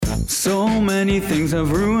So many things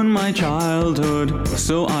have ruined my childhood,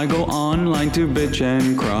 so I go online to bitch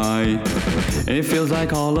and cry. It feels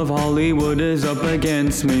like all of Hollywood is up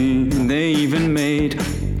against me. They even made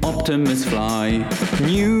Optimus fly.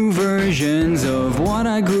 New versions of what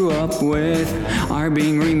I grew up with are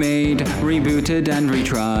being remade, rebooted and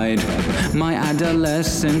retried. My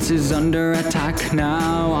adolescence is under attack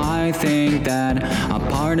now. I think that a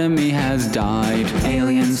part of me has died.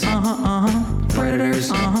 Aliens, Predators,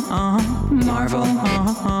 Marvel,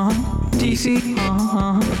 DC,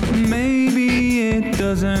 maybe it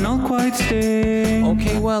doesn't all quite stay.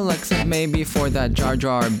 Okay, well, except maybe for that Jar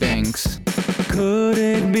Jar Binks. Could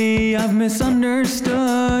it be I've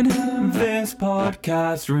misunderstood? This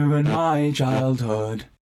podcast ruined my childhood.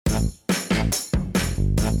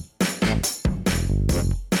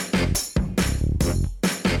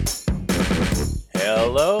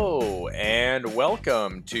 Hello, and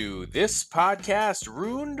welcome to This Podcast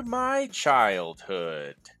Ruined My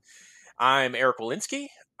Childhood. I'm Eric Walensky.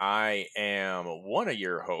 I am one of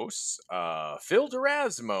your hosts, Phil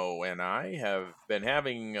D'Erasmo, and I have been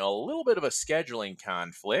having a little bit of a scheduling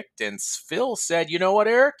conflict, and Phil said, you know what,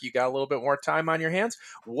 Eric, you got a little bit more time on your hands.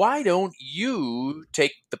 Why don't you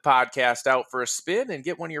take the podcast out for a spin and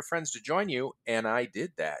get one of your friends to join you? And I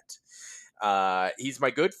did that. He's my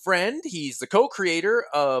good friend. He's the co-creator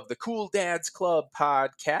of the Cool Dads Club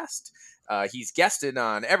podcast. He's guested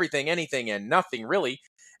on Everything, Anything, and Nothing, really.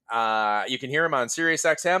 You can hear him on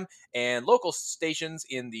SiriusXM and local stations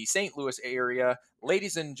in the St. Louis area.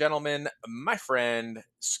 Ladies and gentlemen, my friend,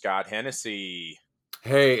 Scott Hennessy.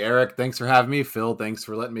 Hey, Eric. Thanks for having me. Phil, thanks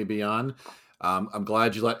for letting me be on. I'm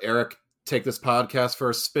glad you let Eric take this podcast for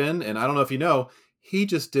a spin. And I don't know if you know, he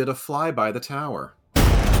just did a fly by the tower.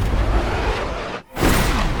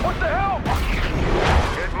 What the hell?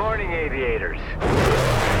 Good morning, aviators.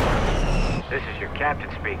 This is your captain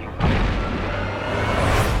speaking.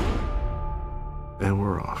 And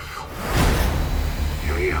we're off.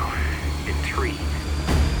 Here we go. In 3,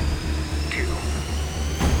 2,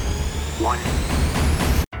 1.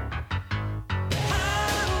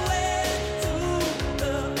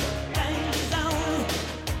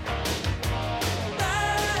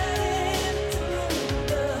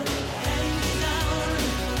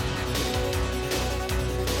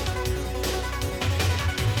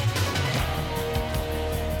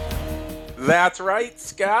 That's right,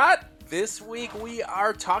 Scott. This week we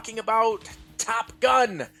are talking about Top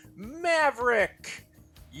Gun Maverick.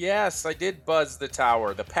 Yes, I did buzz the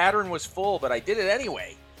tower. The pattern was full, but I did it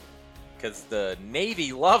anyway. Because the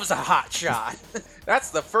Navy loves a hot shot. That's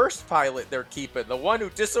the first pilot they're keeping, the one who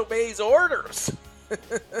disobeys orders.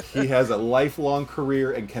 He has a lifelong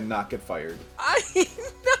career and cannot get fired. I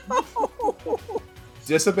know.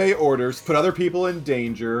 Disobey orders, put other people in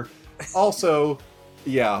danger. Also,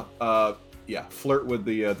 flirt with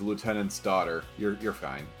the lieutenant's daughter. You're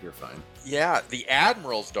fine. You're fine. Yeah, the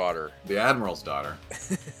Admiral's daughter. The Admiral's daughter.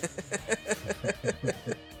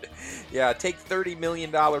 Yeah, take $30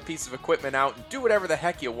 million piece of equipment out and do whatever the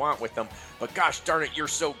heck you want with them. But gosh darn it, you're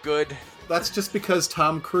so good. That's just because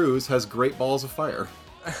Tom Cruise has great balls of fire.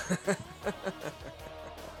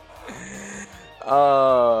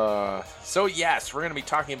 So yes, we're going to be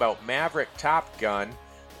talking about Maverick Top Gun.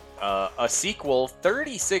 A sequel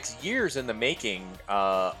 36 years in the making,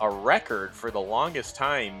 a record for the longest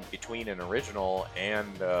time between an original and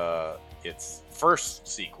its first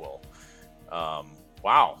sequel.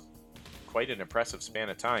 Wow, quite an impressive span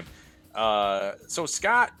of time. So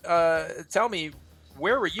Scott, tell me,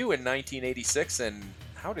 where were you in 1986 and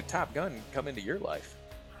how did Top Gun come into your life?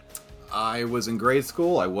 I was in grade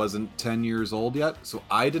school. I wasn't 10 years old yet, so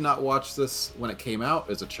I did not watch this when it came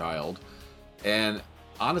out as a child. And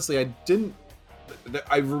honestly,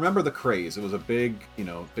 I remember the craze. It was a big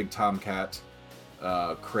Tomcat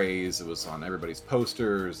craze. It was on everybody's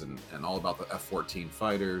posters and all about the F-14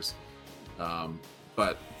 fighters.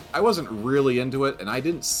 But I wasn't really into it, and I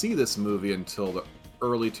didn't see this movie until the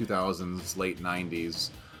early 2000s, late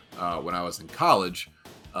 90s, when I was in college.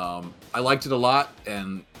 I liked it a lot,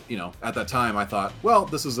 and at that time I thought, well,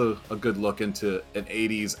 this is a good look into an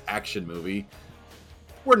 80s action movie.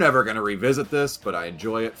 We're never going to revisit this, but I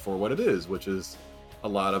enjoy it for what it is, which is a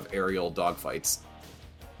lot of aerial dogfights.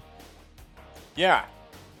 Yeah,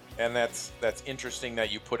 and that's interesting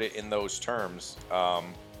that you put it in those terms.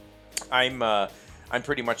 I'm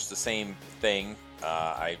pretty much the same thing.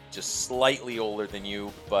 I'm just slightly older than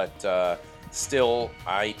you, but still,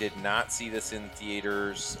 I did not see this in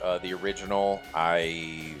theaters. The original,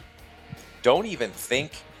 I don't even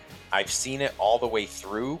think I've seen it all the way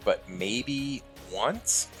through, but maybe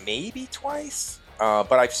once, maybe twice.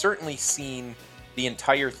 But I've certainly seen the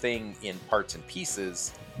entire thing in parts and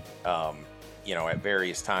pieces, at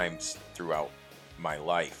various times throughout my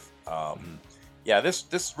life. Yeah,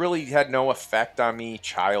 this really had no effect on me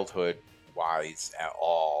childhood wise at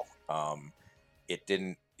all. It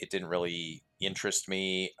didn't really interest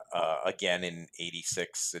me. Again, in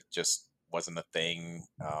 '86, it just wasn't a thing.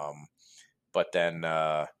 But then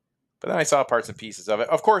I saw parts and pieces of it.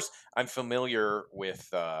 Of course, I'm familiar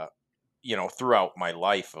with throughout my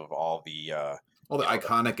life of all the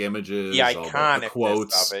iconic images, the all iconic the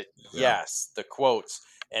quotes of it. Yeah. Yes, the quotes.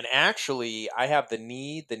 And actually, I have the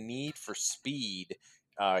Need for Speed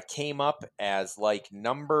came up as like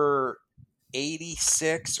number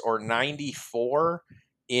 86 or 94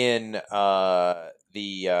 in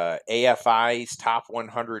the AFI's top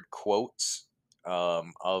 100 quotes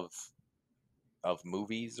of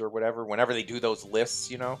movies or whatever. Whenever they do those lists,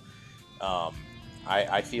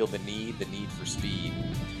 I feel the need for speed.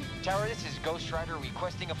 Tower, this is Ghost Rider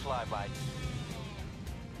requesting a flyby.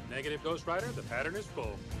 Negative, Ghost Rider. The pattern is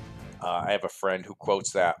full. I have a friend who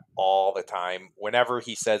quotes that all the time. Whenever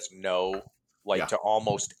he says no, to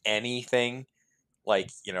almost anything,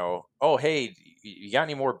 oh, hey, you got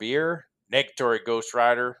any more beer? Negatory, Ghost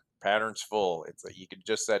Rider. Pattern's full. It's like you could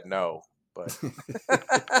just said no, but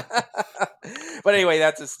but anyway,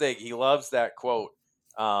 that's his thing. He loves that quote.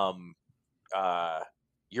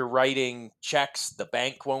 You're writing checks the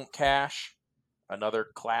bank won't cash. Another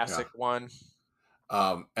classic one.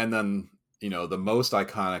 And then, the most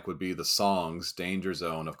iconic would be the songs, Danger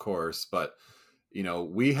Zone, of course. But,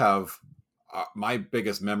 we have my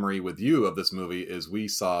biggest memory with you of this movie is we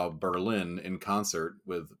saw Berlin in concert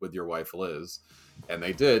with your wife, Liz. And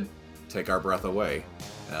they did take our breath away.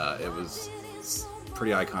 It was a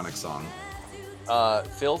pretty iconic song.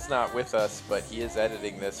 Phil's not with us, but he is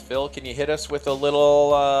editing this. Phil, can you hit us with a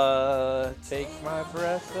little take my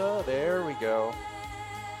breath? Oh, there we go.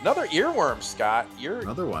 Another earworm, Scott.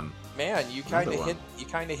 Another one. Man, you kind of hit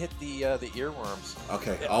the earworms.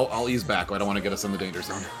 Okay, I'll ease back. I don't want to get us in the danger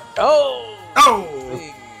zone. Oh!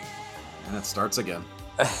 And it starts again.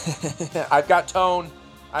 I've got tone.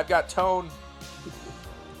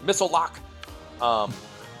 Missile lock.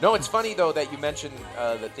 No, it's funny though that you mentioned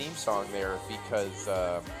the theme song there because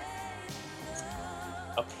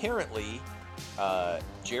apparently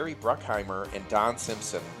Jerry Bruckheimer and Don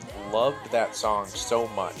Simpson loved that song so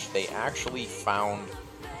much they actually found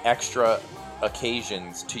extra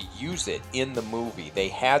occasions to use it in the movie. They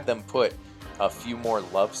had them put a few more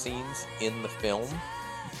love scenes in the film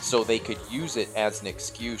so they could use it as an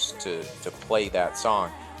excuse to play that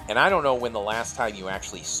song. And I don't know when the last time you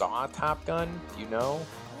actually saw Top Gun. Do you know?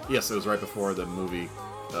 Yes, it was right before the movie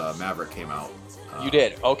Maverick came out. You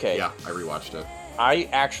did? Okay. Yeah, I rewatched it. I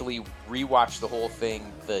actually rewatched the whole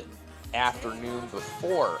thing the afternoon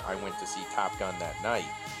before I went to see Top Gun that night.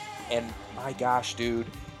 And my gosh, dude,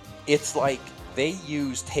 it's like they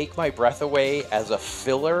used Take My Breath Away as a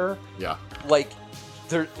filler. Yeah.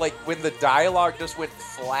 They're like when the dialogue just went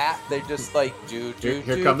flat, they just like here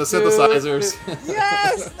come the synthesizers.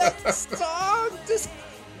 Yes, that song just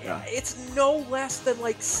it's no less than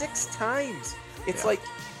like 6 times. It's like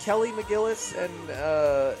Kelly McGillis and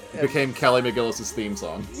became Kelly McGillis' theme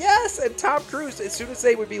song. Yes, and Tom Cruise, as soon as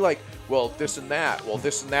they would be like, well, this and that, and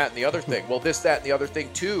the other thing, well, this, that, and the other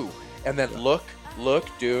thing too, and then look,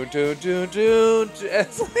 doon.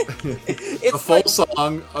 It's like a full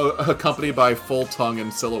song accompanied by full tongue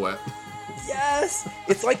and silhouette. Yes,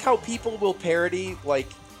 it's like how people will parody like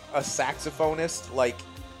a saxophonist like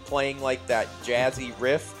playing like that jazzy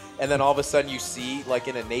riff. And then all of a sudden you see, like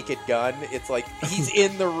in a Naked Gun, it's like he's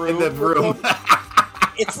in the room. In the room.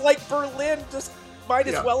 It's like Berlin just might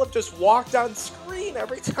as well have just walked on screen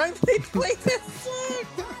every time they played that song.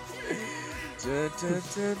 Dun, dun,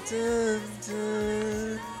 dun, dun,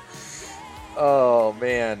 dun. Oh,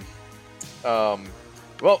 man.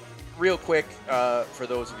 Well, real quick, for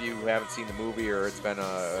those of you who haven't seen the movie or it's been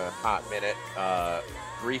a hot minute,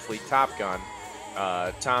 briefly, Top Gun.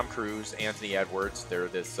 Tom Cruise, Anthony Edwards, they're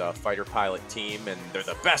this fighter pilot team, and they're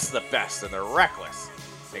the best of the best, and they're reckless.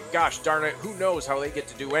 And gosh darn it, who knows how they get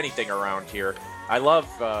to do anything around here. I love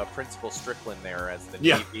Principal Strickland there as the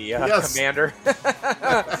Navy commander.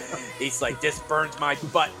 He's like, this burns my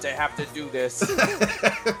butt to have to do this.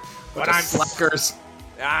 But I'm slackers.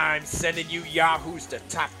 I'm sending you yahoos to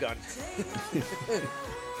Top Gun.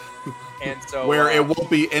 And so where it won't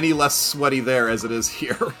be any less sweaty there as it is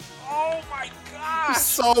here. Oh my gosh!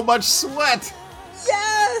 So much sweat!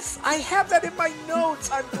 Yes! I have that in my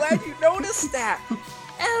notes. I'm glad you noticed that.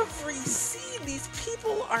 Every scene, these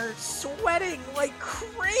people are sweating like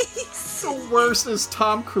crazy. The worst is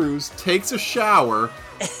Tom Cruise takes a shower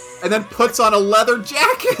and then puts on a leather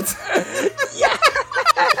jacket. Yes!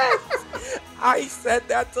 I said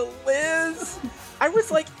that to Liz. I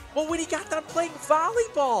was like, well, when he got done playing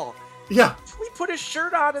volleyball, Yeah. he put his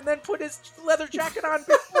shirt on and then put his leather jacket on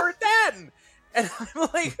before then. And I'm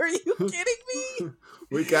like, are you kidding me?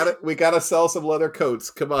 We gotta sell some leather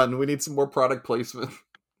coats. Come on, we need some more product placement.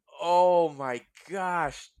 Oh my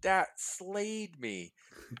gosh, that slayed me.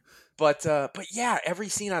 But yeah, every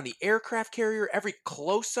scene on the aircraft carrier, every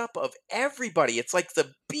close up of everybody, it's like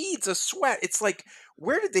the beads of sweat. It's like,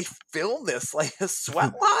 where did they film this? Like a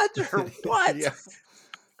sweat lodge or what? Yeah.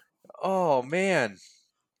 Oh man.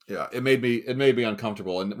 Yeah, it made me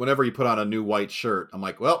uncomfortable. And whenever you put on a new white shirt, I'm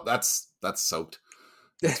like, well, that's soaked.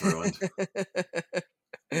 That's ruined.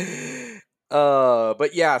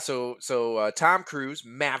 But yeah, so Tom Cruise,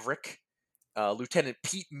 Maverick, Lieutenant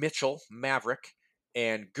Pete Mitchell, Maverick,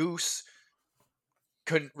 and Goose,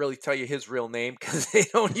 couldn't really tell you his real name because they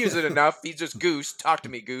don't use it enough. He's just Goose. Talk to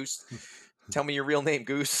me, Goose. Tell me your real name,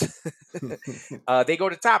 Goose. They go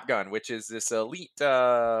to Top Gun, which is this elite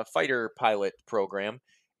fighter pilot program,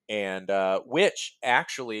 and which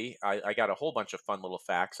actually, I got a whole bunch of fun little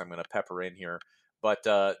facts I'm going to pepper in here. But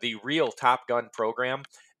the real Top Gun program,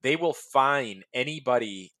 they will fine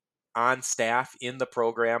anybody on staff in the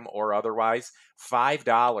program or otherwise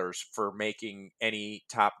 $5 for making any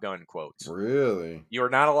Top Gun quotes. Really? You're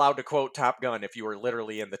not allowed to quote Top Gun if you were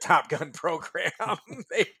literally in the Top Gun program.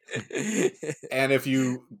 And if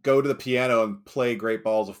you go to the piano and play Great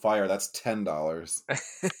Balls of Fire, that's $10.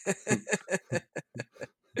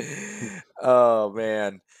 Oh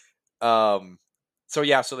man. So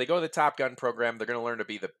yeah, so they go to the Top Gun program. They're going to learn to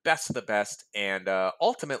be the best of the best, and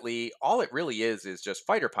ultimately, all it really is just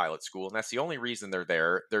fighter pilot school, and that's the only reason they're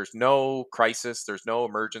there. There's no crisis, there's no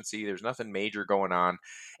emergency, there's nothing major going on,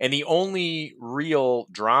 and the only real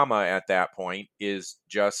drama at that point is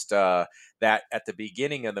just that at the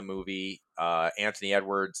beginning of the movie, Anthony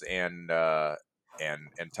Edwards and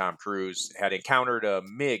Tom Cruise had encountered a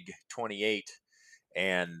MiG-28,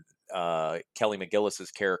 and Kelly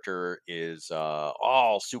McGillis's character is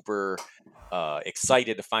all super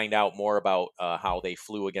excited to find out more about how they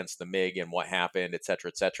flew against the MiG and what happened, et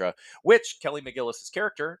cetera, which Kelly McGillis's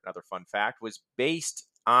character, another fun fact, was based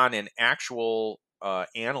on an actual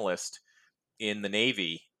analyst in the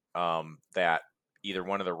Navy that either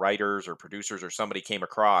one of the writers or producers or somebody came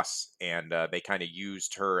across, and they kind of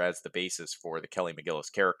used her as the basis for the Kelly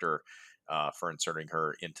McGillis character for inserting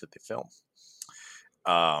her into the film.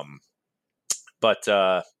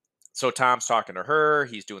 So Tom's talking to her,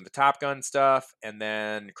 he's doing the Top Gun stuff, and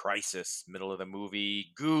then crisis, middle of the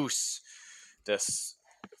movie, Goose, this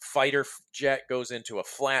fighter jet goes into a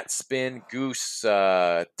flat spin, Goose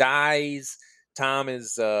dies, Tom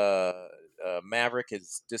is, Maverick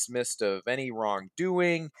is dismissed of any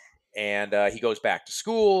wrongdoing, and he goes back to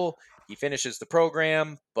school, he finishes the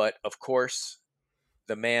program, but of course,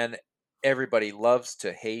 the man everybody loves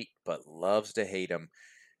to hate, but loves to hate him,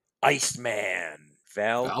 Iceman,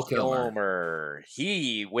 Val Kilmer.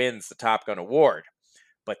 He wins the Top Gun award.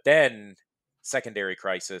 But then, secondary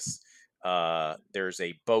crisis, there's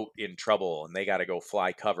a boat in trouble, and they got to go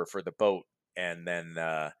fly cover for the boat. And then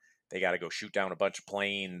they got to go shoot down a bunch of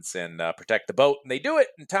planes and protect the boat. And they do it,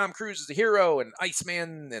 and Tom Cruise is the hero, and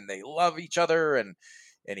Iceman, and they love each other. And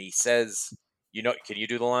he says, can you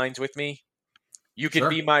do the lines with me? You can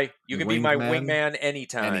be my wingman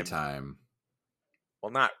anytime. Anytime.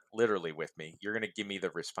 Well, not literally with me. You're going to give me the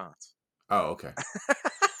response. Oh, okay.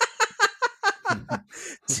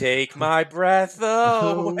 Take my breath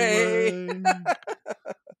away.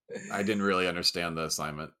 I didn't really understand the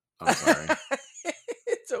assignment. I'm sorry.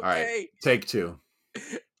 It's okay. All right, take two.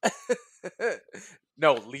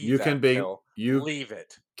 No, leave you that, can be Bill. you leave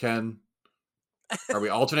it. Can are we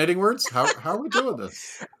alternating words? How are we doing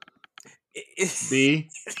this? Be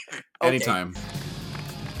anytime.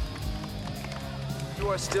 You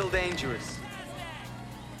are still dangerous.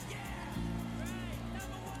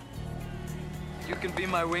 You can be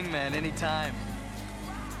my wingman anytime.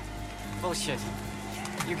 Bullshit.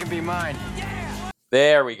 You can be mine.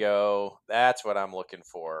 There we go. That's what I'm looking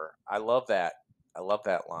for. I love that. I love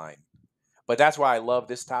that line. But that's why I love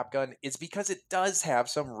this Top Gun, is because it does have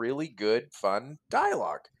some really good, fun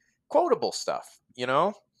dialogue. Quotable stuff,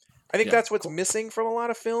 I think that's what's missing from a lot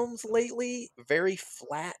of films lately. Very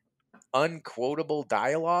flat, unquotable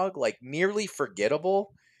dialogue, like nearly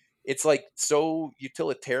forgettable. It's like so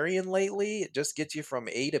utilitarian lately. It just gets you from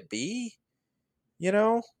A to B,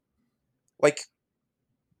 Like,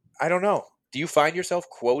 I don't know. Do you find yourself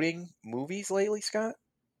quoting movies lately, Scott?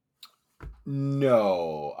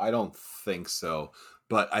 No, I don't think so.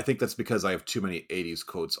 but I think that's because I have too many 80s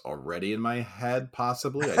quotes already in my head,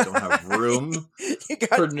 possibly. I don't have room You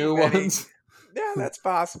got for too new many. ones. Yeah, that's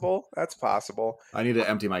possible. That's possible. I need to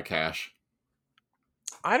empty my cache.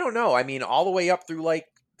 I don't know. I mean, all the way up through like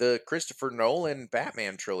the Christopher Nolan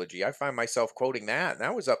Batman trilogy. I find myself quoting that, and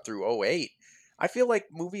that was up through 2008. I feel like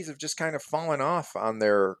movies have just kind of fallen off on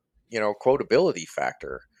their, quotability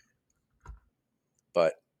factor.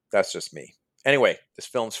 But that's just me. Anyway, this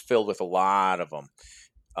film's filled with a lot of them.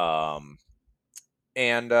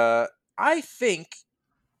 And I think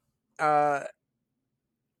it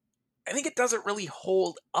doesn't really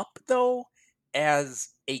hold up, though, as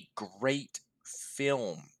a great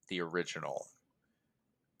film, the original.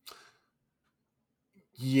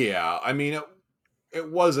 Yeah, I mean,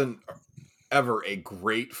 it wasn't ever a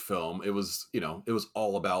great film. It was, it was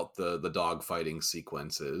all about the dog fighting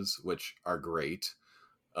sequences, which are great.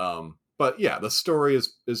 But yeah, the story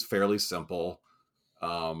is fairly simple.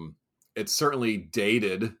 It's certainly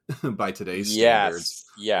dated by today's standards.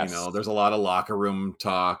 Yes. There's a lot of locker room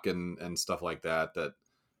talk and stuff like that,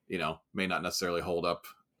 may not necessarily hold up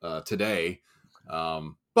today.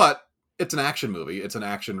 But it's an action movie. It's an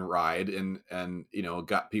action ride and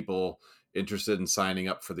got people interested in signing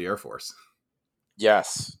up for the Air Force.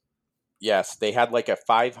 Yes. They had like a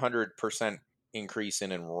 500% increase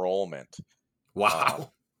in enrollment.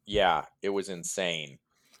 Wow. Yeah, it was insane.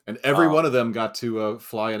 And every one of them got to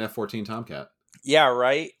fly an F-14 Tomcat. Yeah,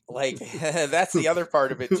 right? Like, that's the other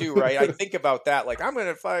part of it too, right? I think about that. Like, I'm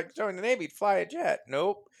going to join the Navy to fly a jet.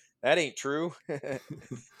 Nope, that ain't true.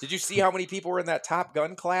 Did you see how many people were in that Top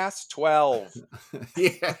Gun class? 12.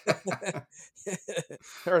 Yeah.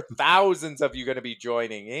 There are thousands of you going to be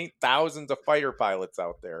joining. Ain't thousands of fighter pilots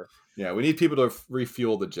out there. Yeah, we need people to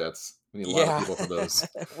refuel the jets. We need a lot of people for those.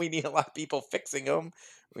 We need a lot of people fixing them.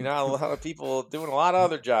 We need a lot of people doing a lot of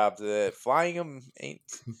other jobs. Flying them ain't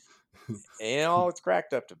all it's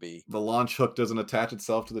cracked up to be. The launch hook doesn't attach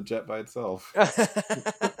itself to the jet by itself.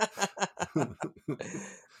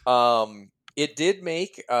 It did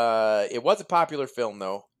make it was a popular film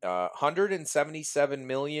though. 177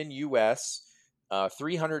 million US,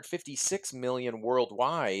 356 million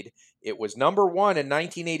worldwide. It was number 1 in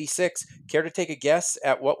 1986. Care to take a guess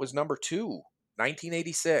at what was number 2?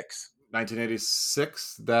 1986.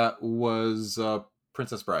 1986, that was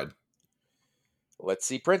Princess Bride. Let's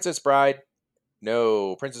see, Princess Bride.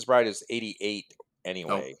 No, Princess Bride is 88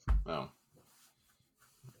 anyway. Oh.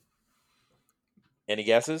 Any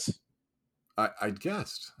guesses? I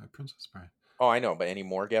guessed Princess Bride. Oh, I know, but any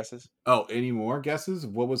more guesses? Oh, any more guesses?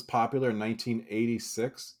 What was popular in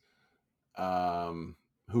 1986?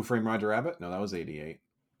 Who Framed Roger Rabbit? No, that was 88.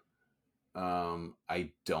 I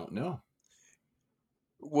don't know.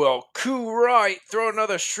 Well, cool, right. Throw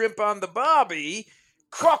another shrimp on the barbie.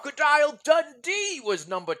 Crocodile Dundee was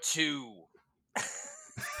number 2.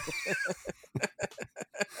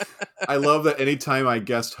 I love that anytime I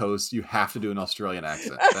guest host, you have to do an Australian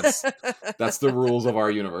accent. That's the rules of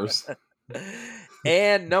our universe.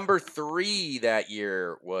 And number 3 that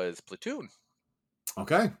year was Platoon.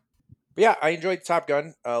 Okay. But yeah, I enjoyed Top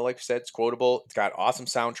Gun. Like I said, it's quotable. It's got awesome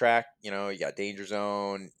soundtrack. You got Danger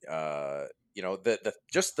Zone. The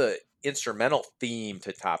just the instrumental theme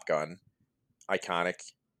to Top Gun, iconic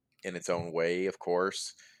in its own way, of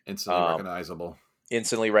course. Instantly recognizable.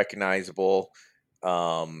 Instantly recognizable.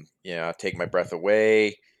 Take my breath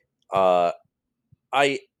away. I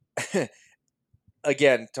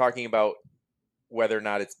again talking about whether or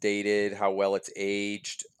not it's dated, how well it's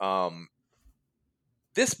aged.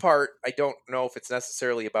 This part, I don't know if it's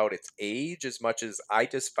necessarily about its age as much as I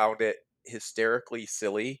just found it hysterically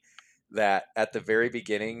silly that at the very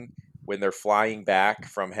beginning, when they're flying back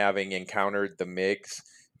from having encountered the MiGs,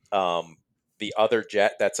 the other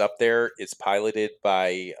jet that's up there is piloted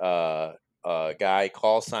by a guy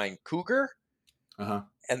call sign Cougar. Uh-huh.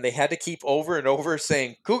 And they had to keep over and over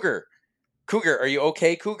saying, Cougar, are you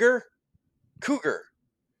okay, Cougar? Cougar,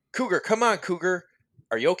 come on, Cougar.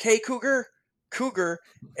 Are you okay, Cougar? Cougar.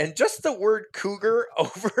 And just the word cougar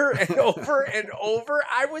over and over and over,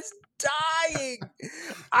 I was dying.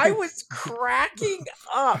 I was cracking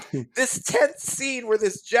up. This tense scene where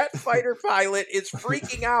this jet fighter pilot is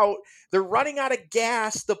freaking out. They're running out of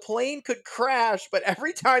gas. The plane could crash, but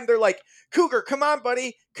every time they're like, Cougar, come on,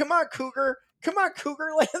 buddy. Come on, Cougar.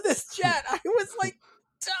 Land this jet. I was like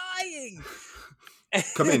dying.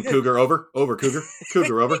 Come in, Cougar. Over, Cougar.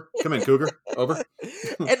 Cougar, over. Come in, Cougar. Over.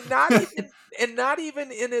 and not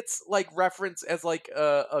even in its like reference as like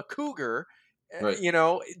a cougar, Right. You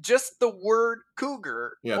know, just the word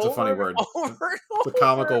cougar. Yeah, it's a funny word. Over and It's a over.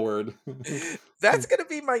 comical word. That's going to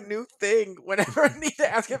be my new thing. Whenever I need to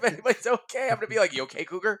ask if anybody's okay, I'm going to be like, you okay,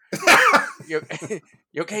 cougar? You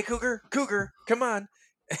okay, cougar? Cougar, come on.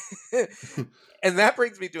 And that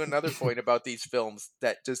brings me to another point about these films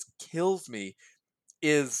that just kills me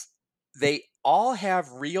is they all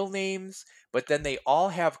have real names, but then they all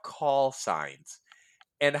have call signs.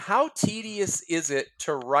 And how tedious is it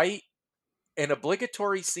to write an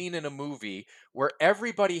obligatory scene in a movie where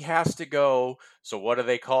everybody has to go, so what do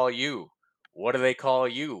they call you? What do they call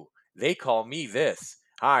you? They call me this.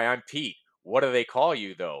 Hi, I'm Pete. What do they call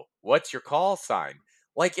you, though? What's your call sign?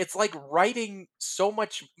 Like, it's like writing so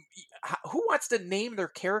much. Who wants to name their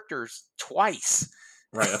characters twice?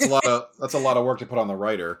 Right, that's a lot of work to put on the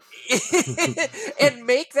writer. And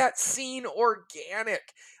make that scene organic.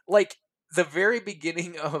 Like the very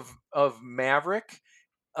beginning of Maverick,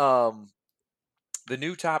 the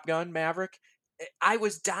new Top Gun Maverick, I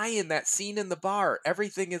was dying. That scene in the bar,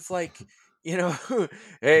 everything is like, you know,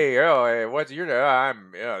 hey, what's your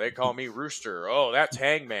name? They call me Rooster. Oh, that's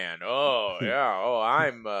Hangman. Oh, yeah. Oh,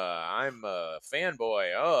 I'm a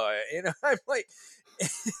fanboy. Oh, you know, I'm like,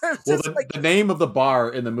 the name of the bar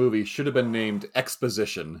in the movie should have been named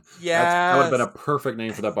Exposition. Yeah, that would have been a perfect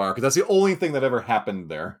name for that bar because that's the only thing that ever happened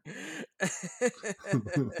there.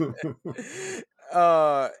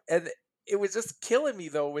 And it was just killing me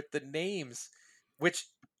though with the names, which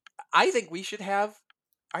I think we should have.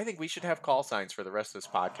 I think we should have call signs for the rest of this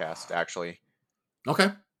podcast. Actually, okay.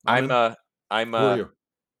 I'm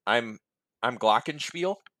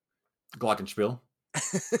Glockenspiel. Glockenspiel.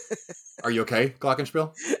 Are you okay,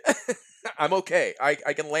 Glockenspiel? I'm okay.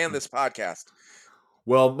 I can land this podcast.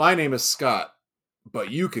 Well, my name is Scott, but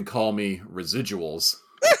you can call me Residuals.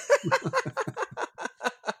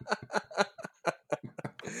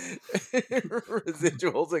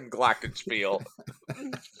 Residuals and Glockenspiel.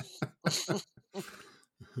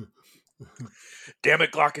 Damn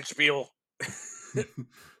it, Glockenspiel.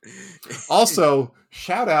 Also,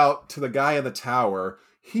 shout out to the guy in the tower.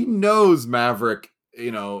 He knows Maverick,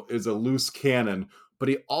 is a loose cannon, but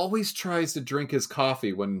he always tries to drink his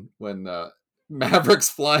coffee when Maverick's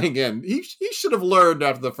flying in. He should have learned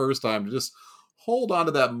after the first time to just hold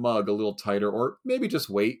onto that mug a little tighter, or maybe just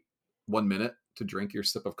wait 1 minute to drink your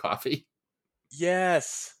sip of coffee.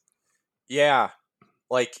 Yes. Yeah.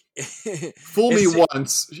 Like, fool me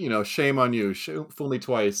once, shame on you. Fool me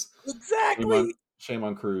twice. Exactly. Shame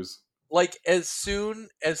on Cruise. Like, as soon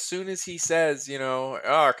as he says,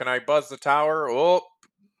 oh, can I buzz the tower? Oh,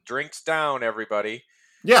 drinks down, everybody.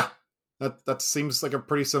 Yeah. That seems like a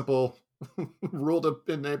pretty simple rule to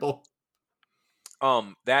enable.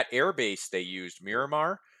 That airbase they used,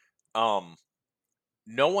 Miramar,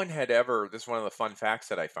 no one had ever, this is one of the fun facts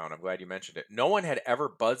that I found, I'm glad you mentioned it, no one had ever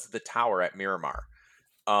buzzed the tower at Miramar.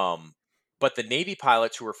 But the Navy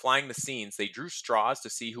pilots who were flying the scenes, they drew straws to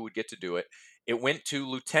see who would get to do it. It went to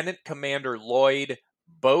Lieutenant Commander Lloyd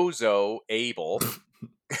Bozo Abel,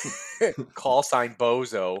 call sign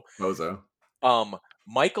Bozo.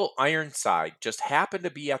 Michael Ironside just happened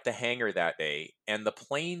to be at the hangar that day, and the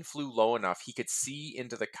plane flew low enough he could see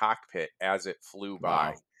into the cockpit as it flew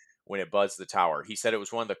by when it buzzed the tower. He said it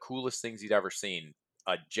was one of the coolest things he'd ever seen,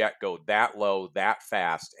 a jet go that low, that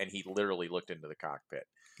fast, and he literally looked into the cockpit.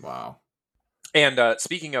 Wow. And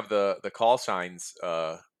speaking of the call signs,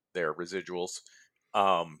 their residuals,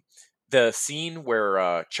 the scene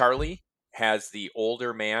where Charlie has the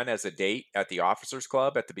older man as a date at the officers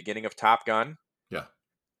club at the beginning of Top Gun. Yeah.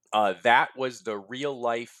 That was the real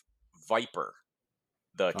life Viper,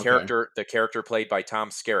 the character played by Tom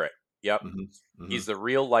Skerritt. Yep. Mm-hmm. Mm-hmm. He's the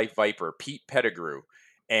real life Viper, Pete Pettigrew.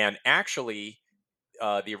 And actually,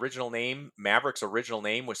 the original name, Maverick's original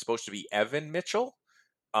name, was supposed to be Evan Mitchell.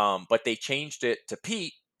 But they changed it to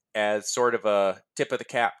Pete as sort of a tip of the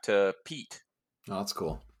cap to Pete. Oh, that's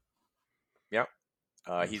cool. Yep.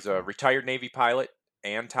 He's a retired Navy pilot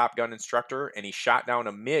and Top Gun instructor, and he shot down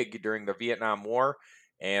a MiG during the Vietnam War,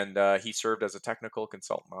 and he served as a technical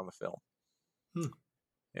consultant on the film.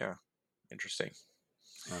 Yeah. Interesting.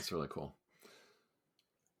 That's really cool.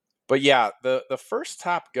 But yeah, the first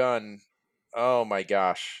Top Gun, oh my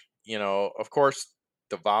gosh. Of course,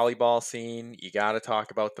 the volleyball scene, you got to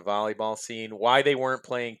talk about the volleyball scene. Why they weren't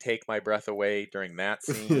playing Take My Breath Away during that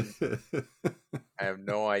scene, I have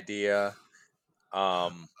no idea.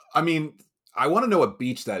 I mean, I want to know what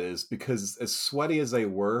beach that is, because as sweaty as they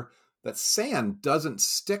were, that sand doesn't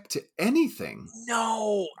stick to anything.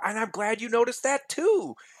 No, and I'm glad you noticed that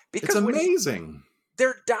too. Because it's amazing.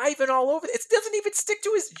 They're diving all over. It doesn't even stick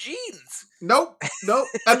to his jeans. Nope.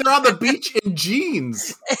 And they're on the beach in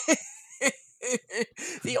jeans.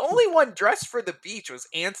 The only one dressed for the beach was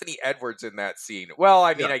Anthony Edwards in that scene. Well,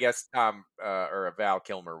 I mean, Yeah. I guess Tom or Val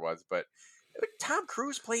Kilmer was, but Tom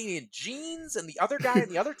Cruise playing in jeans, and the other guy on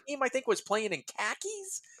the other team, I think, was playing in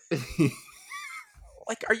khakis.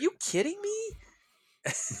 Like, are you kidding me?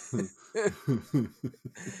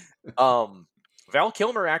 Val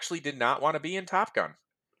Kilmer actually did not want to be in Top Gun.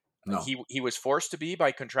 No. He was forced to be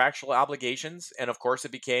by contractual obligations, and of course,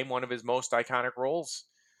 it became one of his most iconic roles,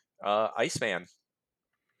 Iceman.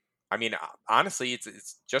 I mean, honestly,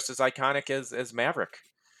 it's just as iconic as Maverick.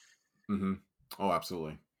 Mm-hmm. Oh,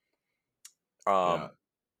 absolutely.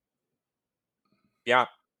 Yeah.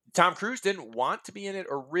 Tom Cruise didn't want to be in it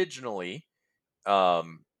originally.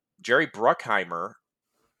 Jerry Bruckheimer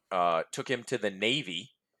took him to the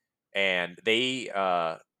Navy, and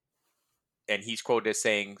and he's quoted as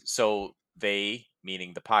saying, "So they,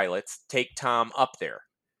 meaning the pilots, take Tom up there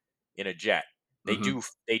in a jet. They do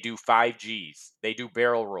 5Gs. They do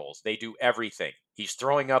barrel rolls. They do everything. He's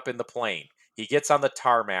throwing up in the plane. He gets on the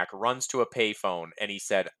tarmac, runs to a payphone, and he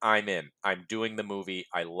said, 'I'm in. I'm doing the movie.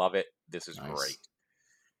 I love it. This is great.'"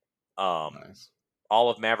 Nice. All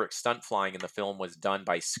of Maverick's stunt flying in the film was done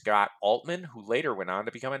by Scott Altman, who later went on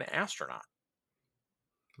to become an astronaut.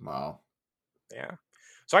 Wow. Yeah.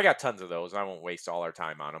 So I got tons of those. I won't waste all our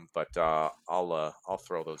time on them, but I'll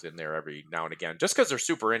throw those in there every now and again, just because they're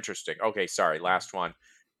super interesting. Okay, sorry, last one.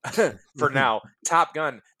 For now, Top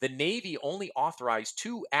Gun. The Navy only authorized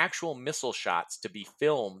 2 actual missile shots to be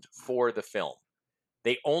filmed for the film.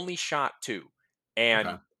 They only shot 2,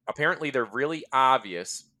 and apparently they're really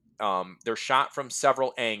obvious. They're shot from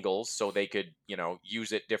several angles, so they could,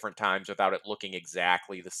 use it different times without it looking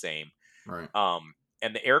exactly the same. Right.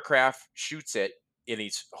 And the aircraft shoots it, and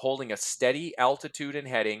he's holding a steady altitude and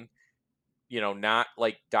heading, not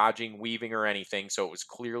like dodging, weaving, or anything. So it was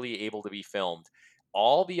clearly able to be filmed.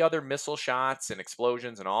 All the other missile shots and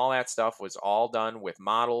explosions and all that stuff was all done with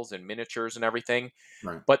models and miniatures and everything.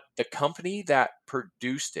 Right. But the company that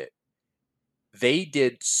produced it, they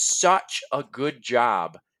did such a good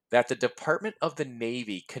job that the Department of the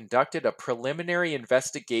Navy conducted a preliminary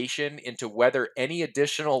investigation into whether any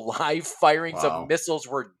additional live firings of missiles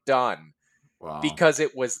were done. Wow. Because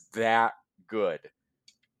it was that good.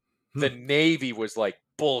 The Navy was like,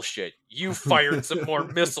 bullshit. You fired some more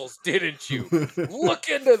missiles, didn't you? Look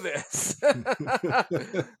into this.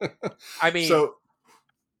 I mean,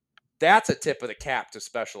 that's a tip of the cap to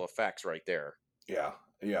special effects right there. Yeah.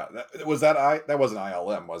 Yeah. That wasn't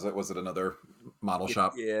ILM, was it? Was it another model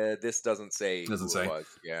shop? Yeah, this doesn't say. It was.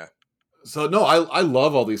 Yeah. So no, I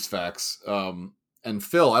love all these facts. And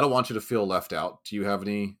Phil, I don't want you to feel left out. Do you have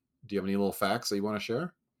any little facts that you want to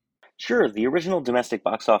share? Sure. The original domestic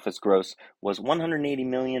box office gross was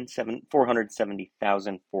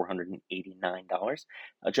 $180,470,489.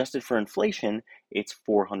 Adjusted for inflation, it's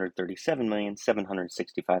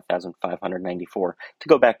 $437,765,594. To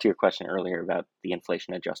go back to your question earlier about the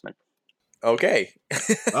inflation adjustment. Okay.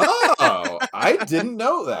 Oh, I didn't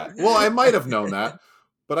know that. Well, I might have known that,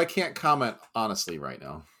 but I can't comment honestly right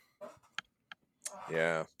now.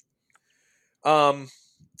 Yeah.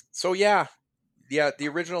 So yeah, the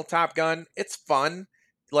original Top Gun, it's fun.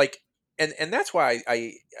 Like, and that's why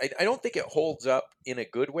I don't think it holds up in a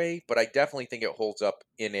good way, but I definitely think it holds up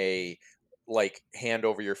in a like hand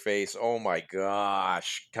over your face, oh my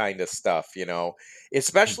gosh, kind of stuff,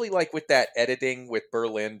 especially like with that editing with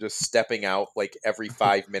Berlin just stepping out like every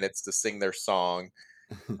 5 minutes to sing their song.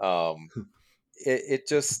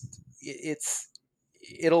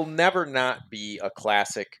 It'll never not be a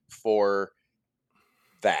classic for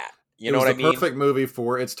that. You know what I mean? Perfect movie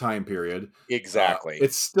for its time period. Exactly.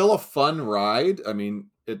 It's still a fun ride. I mean,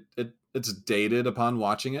 it's dated upon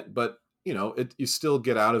watching it, but you still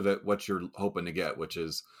get out of it what you're hoping to get, which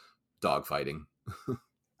is dogfighting.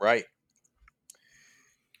 Right.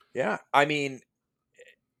 Yeah. I mean,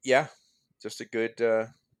 yeah, just a good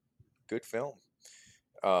film.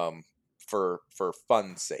 For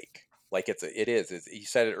fun's sake. Like it is. You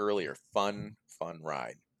said it earlier. Fun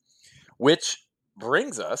ride. Which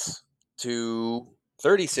brings us to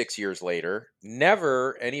 36 years later.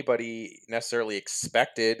 Never anybody necessarily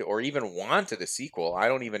expected or even wanted a sequel. I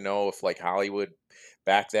don't even know if like Hollywood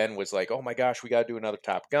back then was like, oh my gosh, we got to do another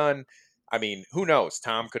Top Gun. I mean, who knows?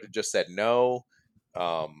 Tom could have just said no.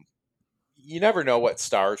 You never know what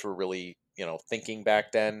stars were really, thinking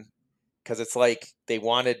back then. Because it's like they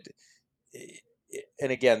wanted,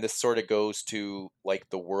 and again, this sort of goes to like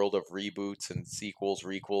the world of reboots and sequels,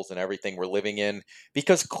 requels, and everything we're living in.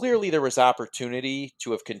 Because clearly there was opportunity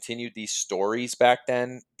to have continued these stories back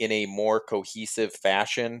then in a more cohesive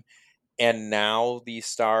fashion. And now these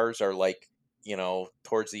stars are like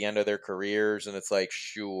towards the end of their careers, and it's like,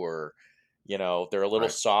 sure, they're a little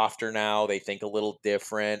softer now. They think a little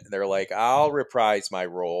different. They're like, I'll reprise my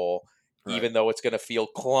role, even though it's going to feel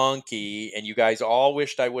clunky. And you guys all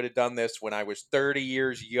wished I would have done this when I was 30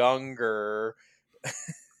 years younger.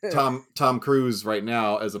 Tom Cruise right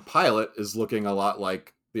now as a pilot is looking a lot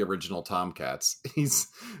like the original Tomcats. He's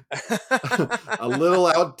a little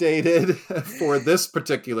outdated for this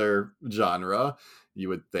particular genre, you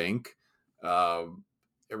would think.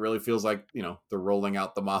 It really feels like, they're rolling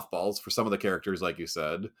out the mothballs for some of the characters, like you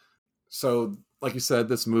said. So, like you said,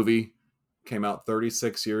 this movie came out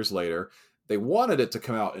 36 years later. They wanted it to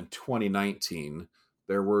come out in 2019.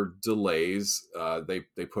 There were delays.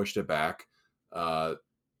 They pushed it back.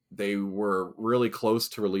 They were really close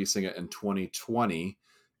to releasing it in 2020.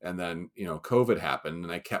 And then, COVID happened,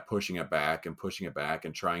 and they kept pushing it back and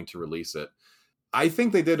trying to release it. I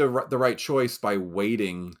think they did the right choice by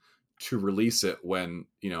waiting to release it when,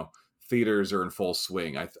 theaters are in full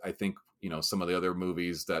swing. I think, some of the other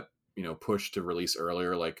movies that, pushed to release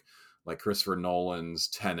earlier, like Christopher Nolan's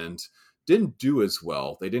Tenet, didn't do as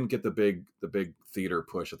well. They didn't get the big theater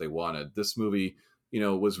push that they wanted. This movie,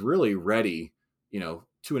 was really ready,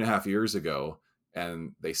 2.5 years ago,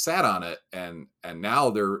 and they sat on it, and now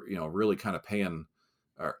they're, really kind of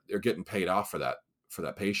they're getting paid off for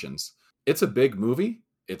that patience. It's a big movie.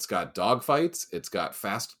 It's got dogfights. It's got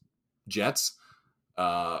fast jets.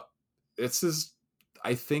 This is,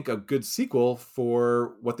 I think, a good sequel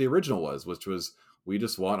for what the original was, which was, we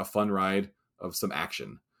just want a fun ride of some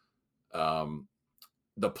action.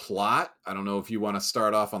 The plot, I don't know if you want to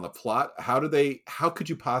start off on the plot. How could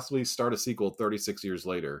you possibly start a sequel 36 years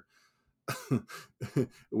later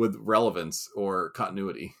with relevance or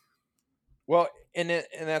continuity? Well, and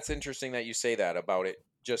that's interesting that you say that about it.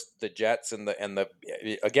 Just the jets and the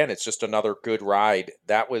again, it's just another good ride.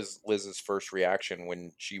 That was Liz's first reaction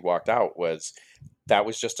when she walked out, was that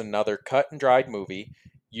was just another cut and dried movie.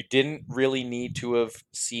 You didn't really need to have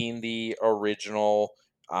seen the original.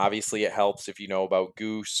 Obviously, it helps if you know about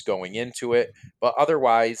Goose going into it, but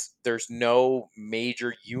otherwise, there's no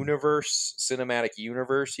major cinematic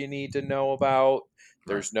universe you need to know about.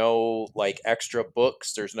 There's no extra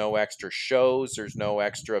books. There's no extra shows. There's no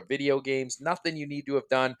extra video games. Nothing you need to have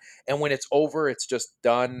done. And when it's over, it's just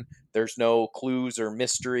done. There's no clues or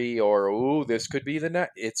mystery or, ooh, this could be the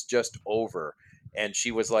next. It's just over. And she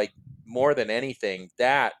was like, more than anything,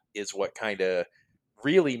 that is what kind of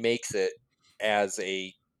really makes it as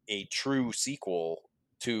a true sequel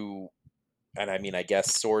to, and I mean, I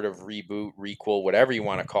guess sort of reboot, requel, whatever you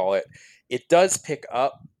want to call it. It does pick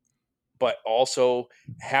up. But also,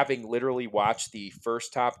 having literally watched the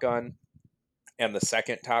first Top Gun and the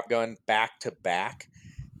second Top Gun back to back,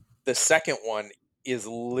 the second one is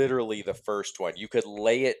literally the first one. You could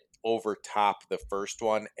lay it over top the first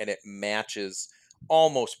one, and it matches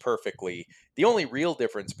almost perfectly. The only real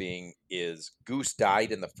difference being is Goose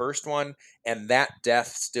died in the first one, and that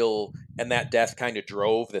death kind of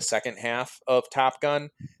drove the second half of Top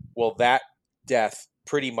Gun. Well, that death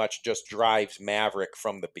pretty much just drives Maverick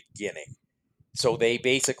from the beginning. So they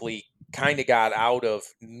basically kind of got out of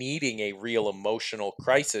needing a real emotional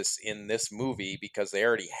crisis in this movie because they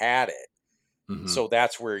already had it. Mm-hmm. So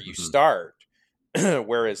that's where you start.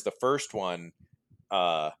 Whereas the first one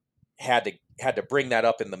had to bring that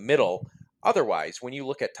up in the middle. Otherwise, when you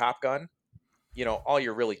look at Top Gun, all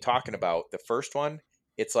you're really talking about, the first one,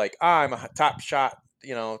 it's like, I'm a top shot,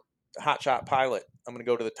 hot shot pilot. I'm going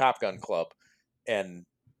to go to the Top Gun club. And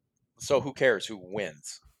so who cares who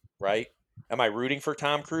wins, right? Am I rooting for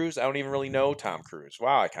Tom Cruise? I don't even really know Tom Cruise.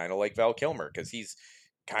 Wow, I kind of like Val Kilmer because he's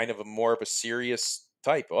kind of more of a serious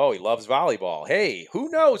type. Oh, he loves volleyball. Hey, who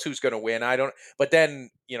knows who's going to win? I don't. But then,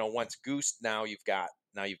 once Goose, now you've got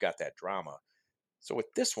that drama. So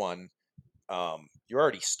with this one, you're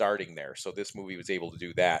already starting there. So this movie was able to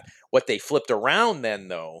do that. What they flipped around then,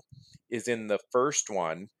 though, is in the first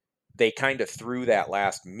one, they kind of threw that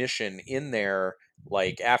last mission in there.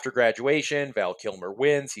 Like after graduation, Val Kilmer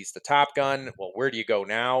wins. He's the Top Gun. Well, where do you go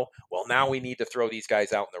now? Well, now we need to throw these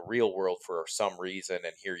guys out in the real world for some reason,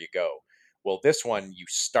 and here you go. Well, this one, you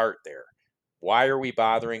start there. Why are we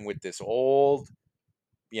bothering with this old,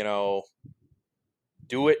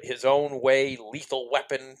 do it his own way, lethal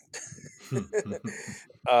weapon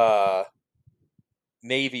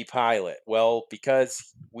Navy pilot? Well,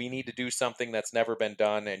 because we need to do something that's never been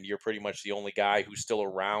done, and you're pretty much the only guy who's still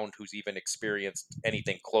around who's even experienced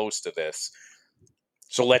anything close to this.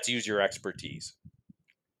 So let's use your expertise.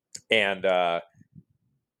 And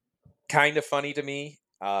kind of funny to me,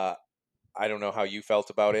 I don't know how you felt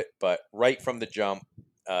about it, but right from the jump,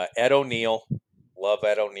 Ed O'Neill, love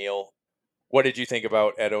Ed O'Neill, What did you think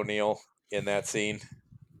about Ed O'Neill in that scene?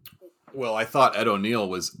 Well, I thought Ed O'Neill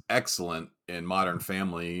was excellent in Modern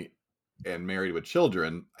Family and Married with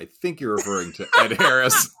Children. I think you're referring to Ed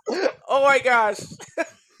Harris. Oh my gosh.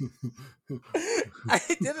 I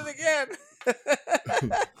did it again.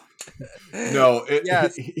 No,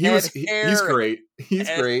 yes, he's great. He's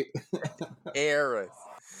great. Harris.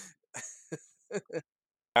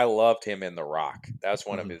 I loved him in The Rock. That's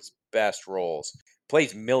one of his best roles.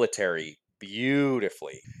 Plays military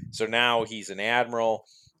beautifully. So now he's an admiral,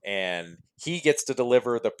 and he gets to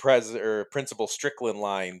deliver the Principal Strickland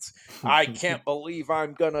lines. I can't believe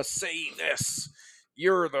I'm gonna say this.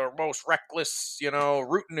 You're the most reckless,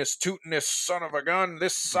 rootinest, tootinest son of a gun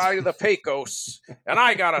this side of the Pecos, and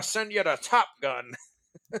I gotta send you to Top Gun.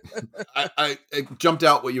 I jumped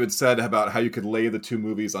out what you had said about how you could lay the two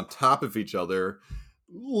movies on top of each other.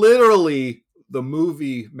 Literally, the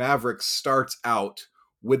movie Maverick starts out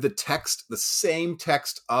with the same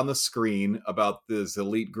text on the screen about this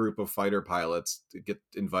elite group of fighter pilots to get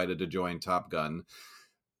invited to join Top Gun.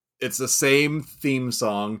 It's the same theme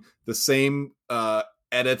song, the same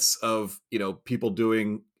edits of, people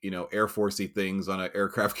doing, Air Force-y things on an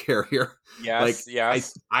aircraft carrier. Yes,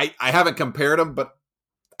 yes. I haven't compared them, but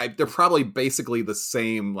they're probably basically the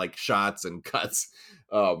same, shots and cuts.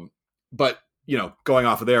 But going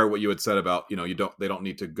off of there, what you had said about, they don't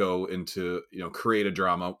need to go into, create a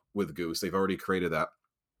drama with Goose. They've already created that.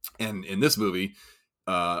 And in this movie,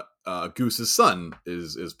 Goose's son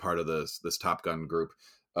is part of this Top Gun group,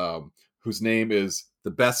 whose name is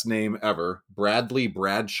the best name ever, Bradley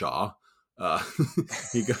Bradshaw.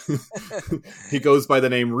 He goes by the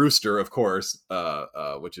name Rooster, of course,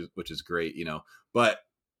 which is great, but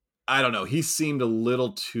I don't know. He seemed a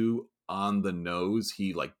little too on the nose.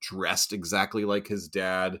 He dressed exactly like his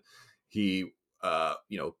dad. He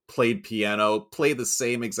played piano, played the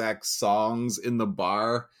same exact songs in the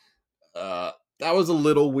bar. That was a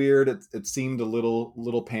little weird. It seemed a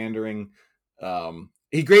little pandering.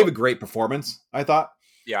 He gave a great performance, I thought.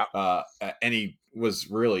 Yeah. And he was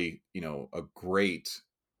really, a great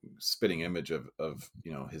spitting image of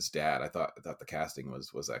his dad. I thought the casting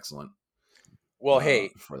was excellent. Well, hey,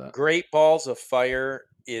 for that. Great Balls of Fire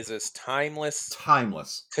is as timeless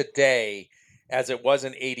today as it was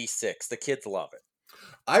in '86. The kids love it.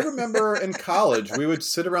 I remember in college, we would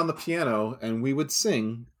sit around the piano and we would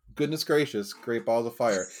sing, goodness gracious, Great Balls of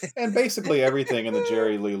Fire. And basically everything in the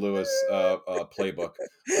Jerry Lee Lewis playbook.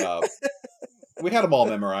 We had them all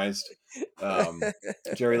memorized.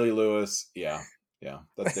 Jerry Lee Lewis, yeah.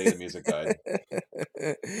 That's Day the Music Guide.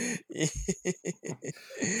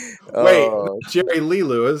 Wait, Jerry Lee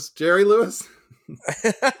Lewis. Jerry Lewis? No,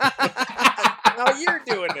 you're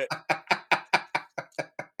doing it.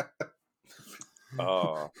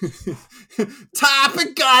 Oh. Top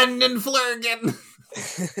Gun and Flurgan.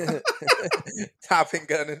 Top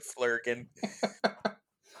Gun and Flurgan.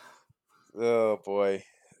 Oh boy.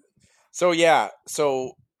 So yeah,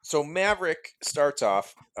 so Maverick starts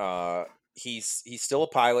off. He's still a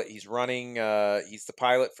pilot. He's running. He's the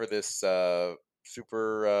pilot for this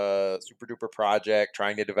super duper project,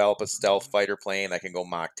 trying to develop a stealth fighter plane that can go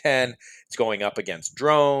Mach 10. It's going up against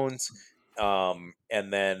drones,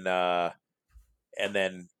 and then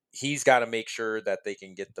he's got to make sure that they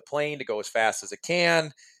can get the plane to go as fast as it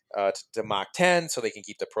can to Mach 10, so they can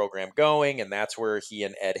keep the program going. And that's where he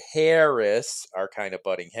and Ed Harris are kind of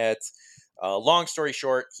butting heads. Long story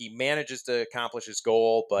short, he manages to accomplish his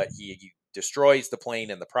goal, but he destroys the plane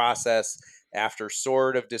in the process after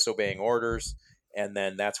sort of disobeying orders. And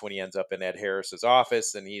then that's when he ends up in Ed Harris's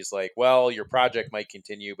office, and he's like, well, your project might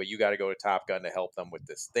continue, but you got to go to Top Gun to help them with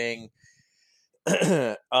this thing.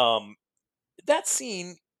 That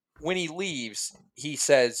scene, when he leaves, he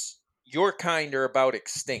says, your kind are about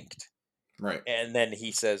extinct. Right. And then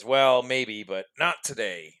he says, well, maybe, but not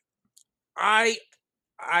today. I'm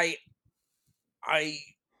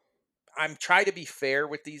trying to be fair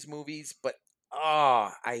with these movies, but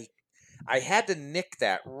I had to nick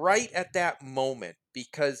that right at that moment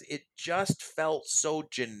because it just felt so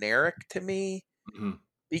generic to me. Mm-hmm.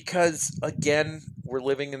 Because again, we're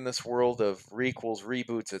living in this world of requels,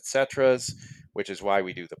 reboots, etc., which is why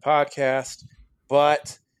we do the podcast.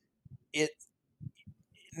 But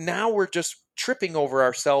now we're just tripping over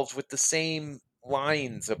ourselves with the same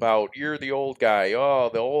lines about you're the old guy, oh,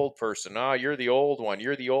 the old person, oh, you're the old one,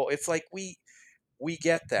 you're the old. It's like we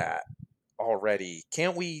get that already.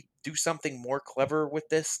 Can't we do something more clever with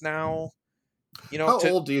this now? How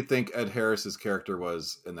old do you think Ed Harris's character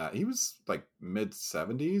was in that? He was like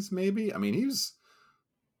mid-70s, maybe. I mean, he was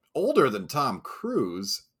older than Tom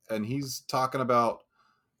Cruise, and he's talking about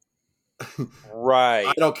Right.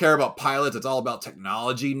 I don't care about pilots. It's all about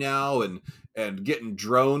technology now and getting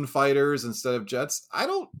drone fighters instead of jets. I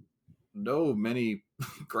don't know many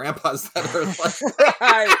grandpas that are like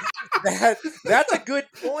Right. That's a good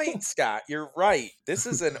point, Scott. You're right. This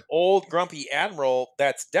is an old grumpy admiral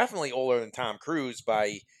that's definitely older than Tom Cruise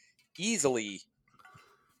by easily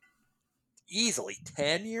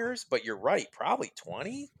 10 years, but you're right, probably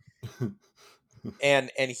 20. And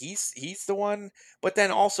he's the one, but then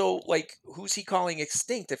also, like, who's he calling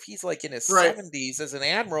extinct if he's like in his Right. 70s as an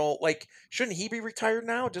admiral? Like, shouldn't he be retired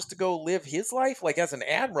now just to go live his life? Like, as an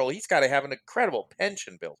admiral, he's got to have an incredible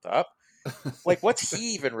pension built up. Like, what's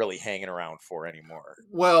he even really hanging around for anymore?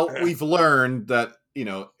 Well, we've learned that,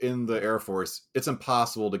 in the Air Force, it's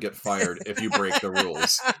impossible to get fired if you break the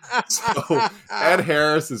rules. So Ed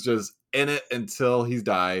Harris is just in it until he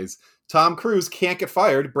dies. Tom Cruise can't get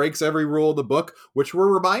fired, breaks every rule of the book, which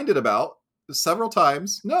we're reminded about several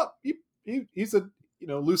times. No, he's a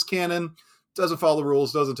loose cannon, doesn't follow the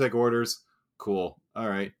rules, doesn't take orders. Cool. All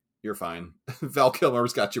right, you're fine. Val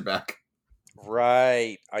Kilmer's got your back.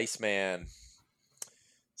 Right, Iceman.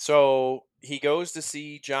 So he goes to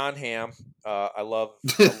see John Hamm. I love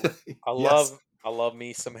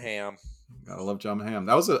me some Hamm. Gotta love John Hamm.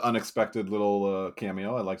 That was an unexpected little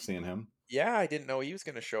cameo. I like seeing him. Yeah, I didn't know he was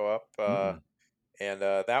going to show up, and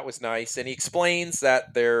that was nice. And he explains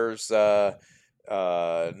that there's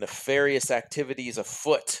nefarious activities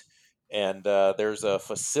afoot, and there's a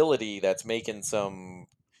facility that's making some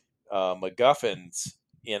MacGuffins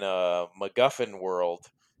in a MacGuffin world,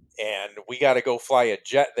 and we got to go fly a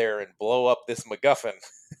jet there and blow up this MacGuffin.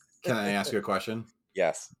 Can I ask you a question?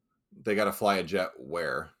 Yes. They got to fly a jet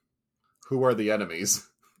where? Who are the enemies?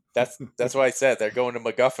 That's what I said. They're going to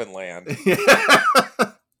MacGuffin land.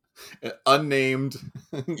 Unnamed.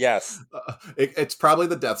 Yes. It's probably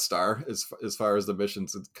the Death Star as far as the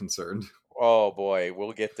mission's concerned. Oh boy,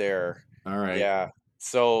 we'll get there. All right. Yeah.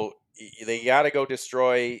 So they got to go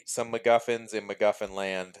destroy some MacGuffins in MacGuffin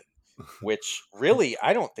land, which really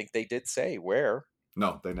I don't think they did say where.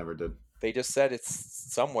 No, they never did. They just said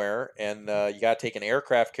it's somewhere, and you got to take an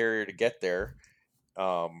aircraft carrier to get there.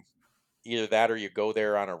 Either that or you go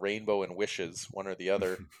there on a Rainbow and Wishes, one or the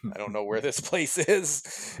other. I don't know where this place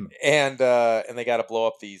is, and they got to blow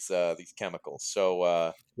up these chemicals.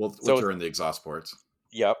 So which are in the exhaust ports.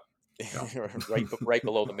 Yep, right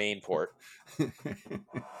below the main port.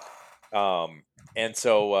 And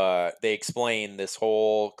so they explain this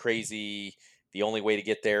whole crazy. The only way to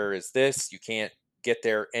get there is this. You can't get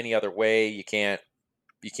there any other way. You can't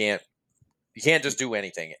just do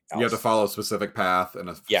anything else. You have to follow a specific path and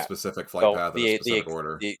a specific flight path in a specific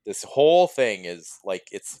order. This whole thing is like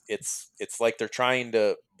it's like they're trying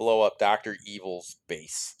to blow up Dr. Evil's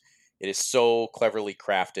base. It is so cleverly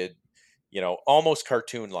crafted, almost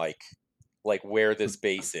cartoon-like where this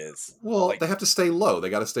base is. Well, they have to stay low. They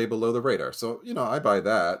got to stay below the radar. So, I buy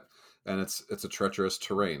that, and it's a treacherous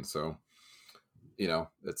terrain. So,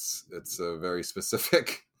 it's a very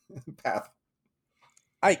specific path.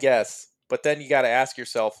 I guess. But then you got to ask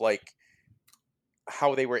yourself,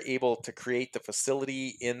 how they were able to create the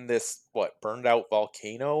facility in this, burned out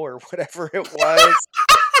volcano or whatever it was.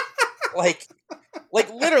 like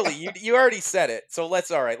literally, you already said it. So let's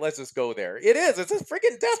just go there. It's a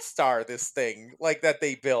freaking Death Star, this thing, that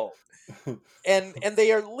they built. And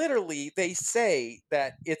they are literally, they say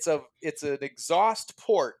that it's an exhaust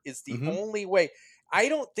port is the only way. I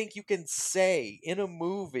don't think you can say in a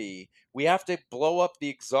movie, we have to blow up the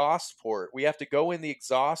exhaust port. We have to go in the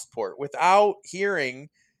exhaust port without hearing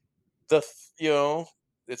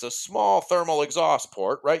it's a small thermal exhaust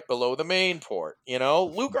port right below the main port.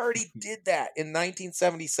 Luke already did that in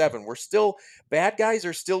 1977. Bad guys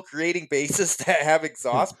are still creating bases that have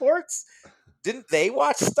exhaust ports. Didn't they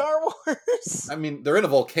watch Star Wars? I mean, they're in a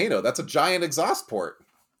volcano. That's a giant exhaust port.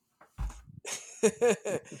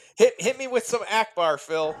 Hit me with some Akbar,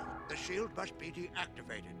 Phil. The shield must be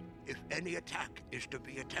deactivated if any attack is to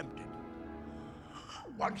be attempted.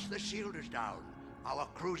 Once the shield is down, our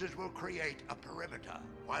cruisers will create a perimeter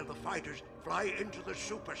while the fighters fly into the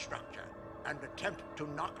superstructure and attempt to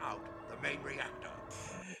knock out the main reactor.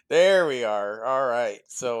 There we are. All right.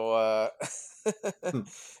 So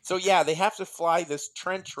so yeah, they have to fly this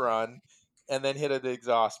trench run and then hit an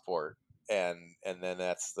exhaust port, and then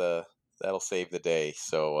that'll save the day.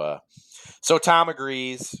 So Tom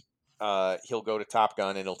agrees. He'll go to Top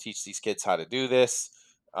Gun and he'll teach these kids how to do this.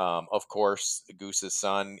 Of course, Goose's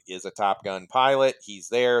son is a Top Gun pilot. He's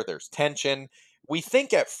there. There's tension. We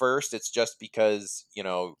think at first it's just because,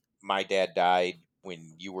 my dad died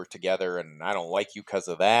when you were together and I don't like you because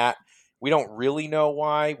of that. We don't really know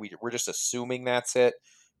why. We're just assuming that's it.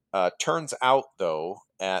 Turns out, though,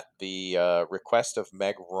 at the request of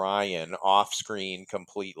Meg Ryan, off screen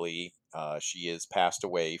completely, she is passed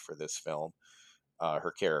away for this film.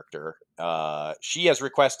 Her character. She has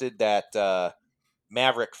requested that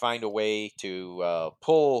Maverick find a way to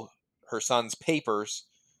pull her son's papers,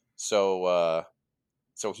 so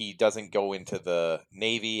he doesn't go into the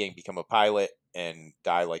Navy and become a pilot and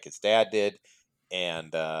die like his dad did,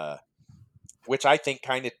 and which I think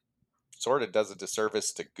kind of sort of does a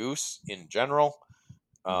disservice to Goose in general.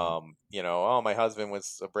 My husband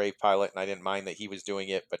was a brave pilot and I didn't mind that he was doing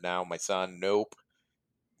it, but now my son, nope.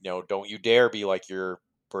 Don't you dare be like your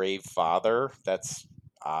brave father. That's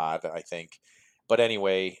odd, I think. But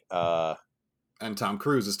anyway, and Tom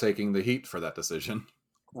Cruise is taking the heat for that decision.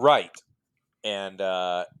 Right. And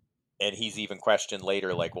he's even questioned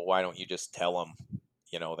later, like, well, why don't you just tell him,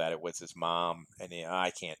 that it was his mom? And I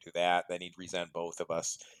can't do that. Then he'd resent both of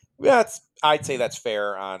us. I'd say that's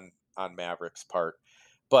fair on Maverick's part.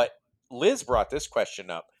 But Liz brought this question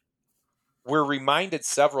up. We're reminded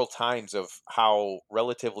several times of how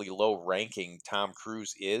relatively low ranking Tom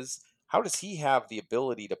Cruise is. How does he have the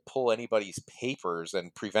ability to pull anybody's papers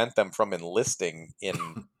and prevent them from enlisting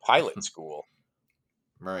in pilot school?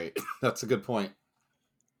 Right. That's a good point.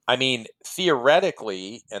 I mean,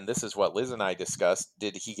 theoretically, and this is what Liz and I discussed,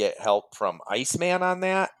 did he get help from Iceman on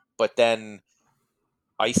that? But then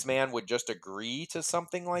Iceman would just agree to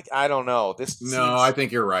something like, I don't know. I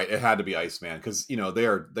think you're right. It had to be Iceman because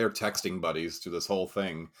they're texting buddies through this whole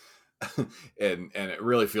thing, and it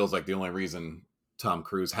really feels like the only reason Tom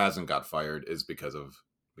Cruise hasn't got fired is because of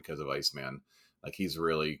Iceman. Like he's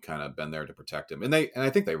really kind of been there to protect him, and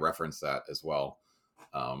I think they reference that as well.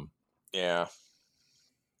 Yeah.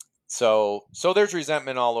 So there's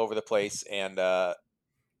resentment all over the place, and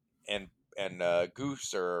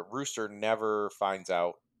Goose or Rooster never finds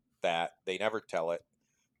out that they never tell it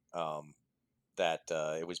that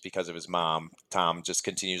it was because of his mom. Tom just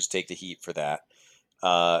continues to take the heat for that.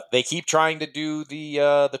 They keep trying to do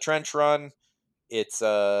the trench run. It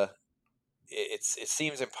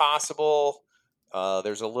seems impossible.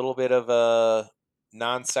 There's a little bit of a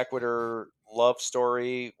non sequitur love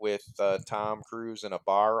story with Tom Cruise and a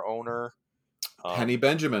bar owner, Penny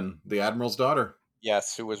Benjamin, the Admiral's daughter.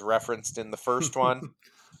 Yes, who was referenced in the first one.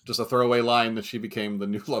 Just a throwaway line that she became the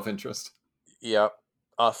new love interest. Yep.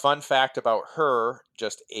 A fun fact about her,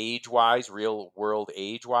 just age-wise, real world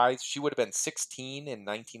age-wise, she would have been 16 in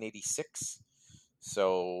 1986.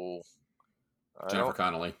 So Jennifer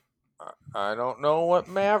Connelly. I don't know what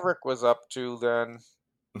Maverick was up to then.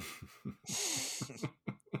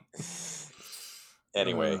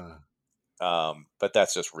 Anyway, but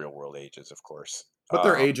that's just real world ages, of course. But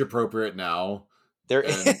they're age appropriate now. They're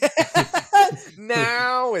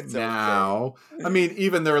now it's now. Okay. I mean,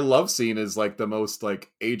 even their love scene is like the most like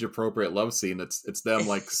age appropriate love scene. It's them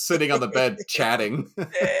like sitting on the bed chatting. And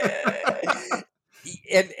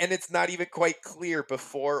it's not even quite clear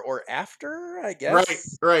before or after, I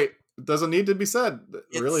guess. Right. It doesn't need to be said.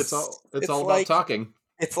 Really, it's all about talking.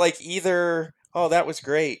 It's like either, oh, that was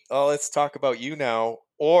great. Oh, let's talk about you now.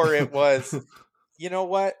 Or it was, you know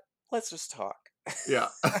what? Let's just talk. Yeah.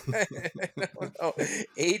 I don't know.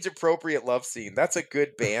 Age appropriate love scene. That's a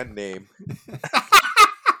good band name.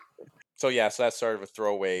 So that's sort of a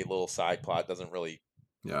throwaway little side plot. Doesn't really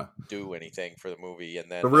do anything for the movie.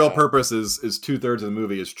 And then the real purpose is 2/3 of the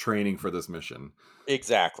movie is training for this mission.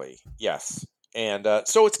 Exactly. Yes. And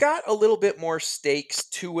so it's got a little bit more stakes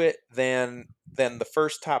to it than the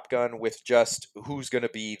first Top Gun, with just who's going to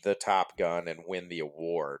be the Top Gun and win the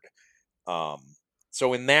award.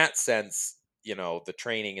 So in that sense, the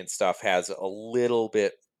training and stuff has a little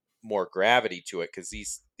bit more gravity to it because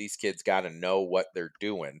these kids got to know what they're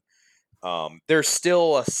doing. There's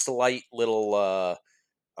still a slight little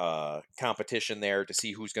competition there to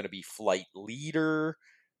see who's going to be flight leader.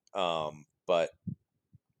 But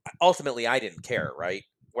ultimately, I didn't care, right?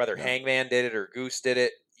 Whether Hangman did it or Goose did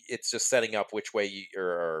it, it's just setting up which way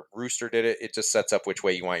or Rooster did it. It just sets up which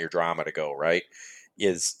way you want your drama to go, right?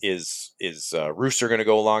 Is Rooster going to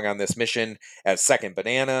go along on this mission as second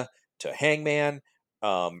banana to Hangman?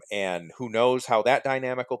 And who knows how that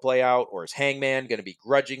dynamic will play out? Or is Hangman going to be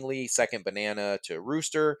grudgingly second banana to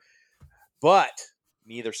Rooster? But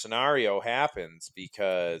neither scenario happens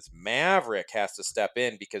because Maverick has to step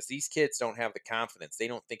in because these kids don't have the confidence. They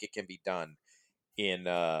don't think it can be done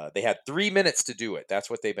they had 3 minutes to do it. That's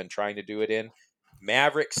what they've been trying to do it in.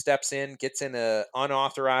 Maverick steps in, gets in a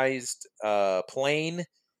unauthorized plane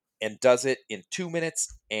and does it in 2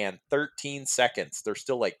 minutes and 13 seconds. There's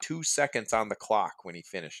still like 2 seconds on the clock when he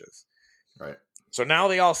finishes. Right. So now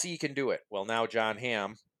they all see he can do it. Well, now John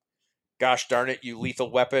Hamm gosh darn it, you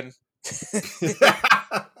Lethal Weapon.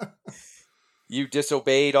 You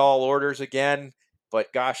disobeyed all orders again,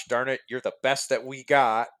 but gosh darn it, you're the best that we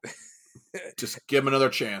got. Just give him another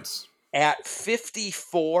chance. At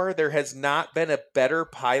 54, there has not been a better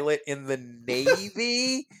pilot in the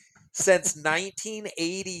Navy since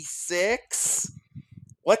 1986.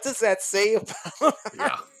 What does that say about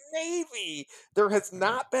our Navy? There has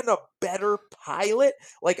not been a better pilot.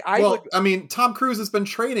 I mean, Tom Cruise has been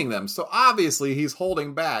training them, so obviously he's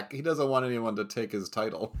holding back. He doesn't want anyone to take his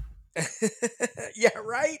title. Yeah,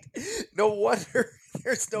 right? No wonder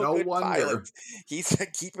there's no good pilots. He's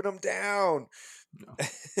keeping them down. No.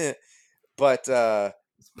 But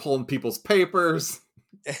he's pulling people's papers.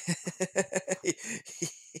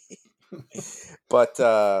 But he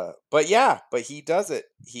does it.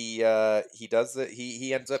 He does it.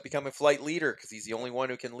 He ends up becoming flight leader because he's the only one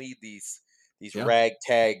who can lead these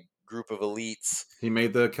ragtag group of elites. He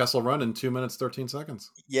made the Kessel Run in 2 minutes 13 seconds.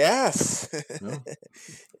 Yes.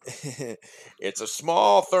 It's a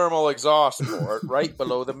small thermal exhaust port right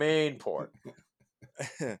below the main port.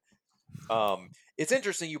 It's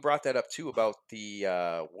interesting you brought that up too about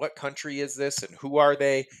the what country is this and who are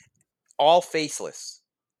they? All faceless.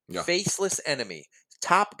 Yeah. Faceless enemy.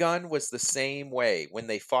 Top Gun was the same way when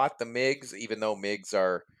they fought the MiGs, even though MiGs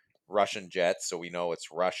are Russian jets, so we know it's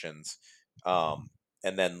Russians.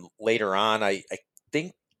 And then later on, I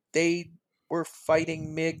think they were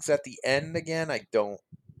fighting MiGs at the end again. I don't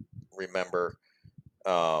remember.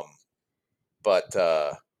 But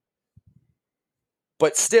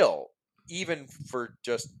still, even for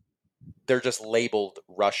they're just labeled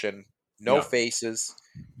Russian, no faces,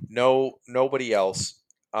 nobody else.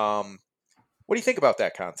 What do you think about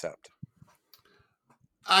that concept?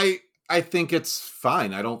 I think it's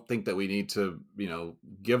fine. I don't think that we need to,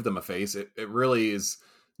 give them a face. It really is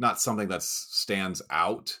not something that stands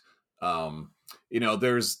out.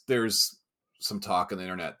 There's some talk on the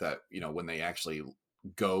internet that, when they actually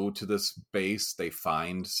go to this base, they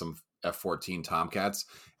find some F-14 Tomcats.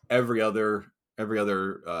 Every other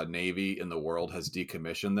Navy in the world has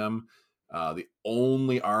decommissioned them. The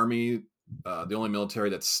only military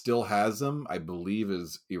that still has them, I believe,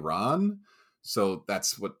 is Iran. So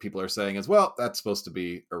that's what people are saying as well. That's supposed to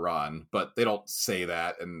be Iran, but they don't say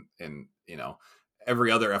that. And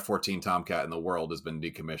every other F-14 Tomcat in the world has been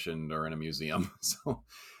decommissioned or in a museum. So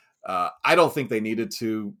I don't think they needed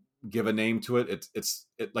to give a name to it. It's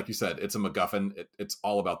like you said, it's a MacGuffin. It's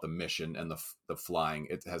all about the mission and the flying.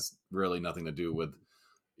 It has really nothing to do with,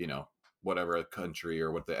 whatever a country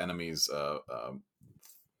or what the enemy's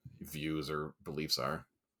views or beliefs are.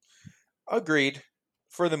 Agreed,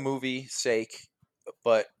 for the movie's sake,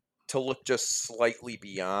 but to look just slightly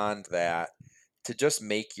beyond that, to just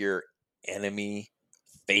make your enemy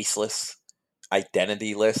faceless,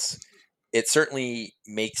 identityless, it certainly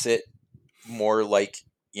makes it more like,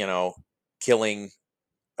 killing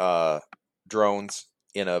drones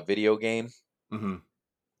in a video game. Mm-hmm.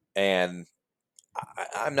 And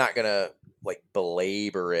I'm not gonna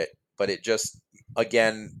belabor it, but it just,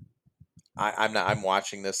 again, I'm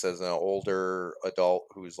watching this as an older adult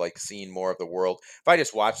who's seen more of the world. If I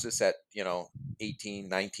just watched this at 18,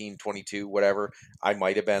 19, 22, whatever, I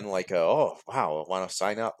might have been oh wow, I want to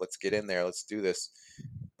sign up, let's get in there, let's do this.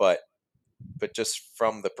 But just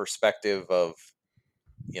from the perspective of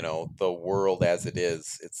the world as it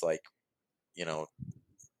is, it's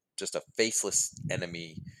just a faceless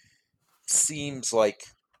enemy seems like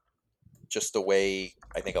just the way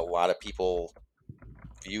I think a lot of people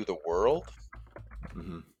view the world.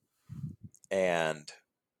 Mm-hmm. And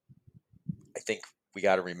I think we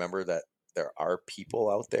got to remember that there are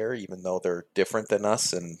people out there, even though they're different than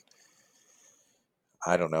us. And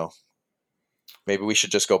I don't know, maybe we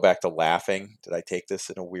should just go back to laughing. Did I take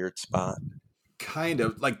this in a weird spot? Kind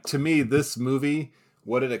of. To me, this movie,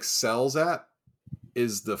 what it excels at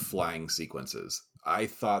is the flying sequences. I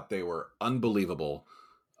thought they were unbelievable.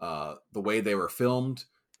 The way they were filmed,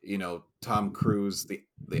 Tom Cruise, the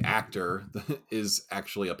actor, is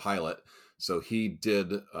actually a pilot. So he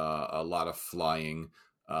did a lot of flying.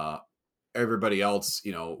 Everybody else,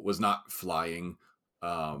 was not flying,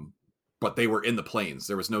 but they were in the planes.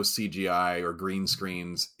 There was no CGI or green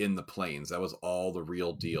screens in the planes. That was all the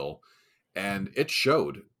real deal. And it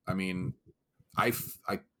showed. I mean, I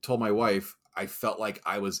told my wife, I felt like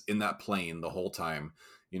I was in that plane the whole time,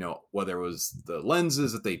 whether it was the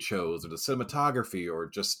lenses that they chose or the cinematography or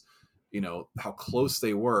just, how close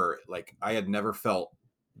they were. I had never felt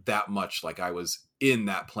that much like I was in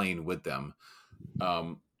that plane with them.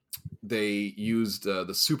 They used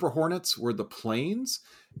the Super Hornets were the planes.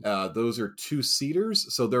 Those are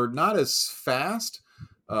 2-seaters, so they're not as fast,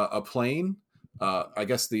 a plane. I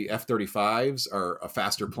guess the F-35s are a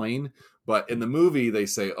faster plane, but in the movie they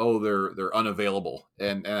say, oh, they're unavailable,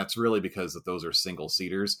 and that's really because that those are single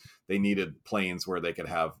seaters. They needed planes where they could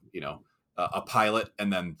have, you know, a pilot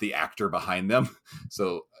and then the actor behind them.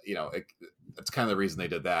 So, you know, that's kind of the reason they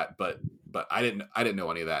did that. But I didn't know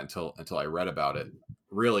any of that until I read about it.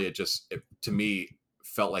 Really, it to me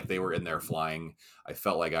felt like they were in there flying. I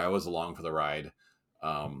felt like I was along for the ride.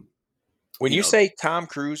 When you say Tom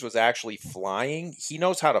Cruise was actually flying, he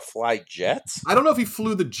knows how to fly jets? I don't know if he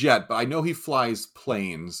flew the jet, but I know he flies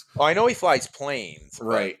planes. Oh, I know he flies planes.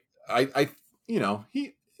 Right. I you know,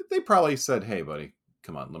 they probably said, "Hey, buddy,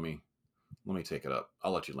 come on, let me take it up.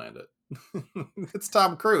 I'll let you land it." It's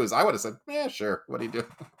Tom Cruise. I would have said, "Yeah, sure. What do you do?"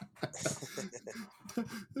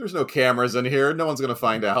 There's no cameras in here. No one's going to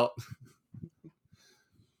find out.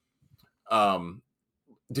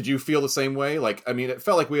 Did you feel the same way? Like, I mean, it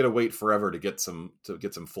felt like we had to wait forever to get some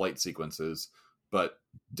flight sequences, but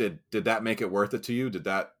did that make it worth it to you? Did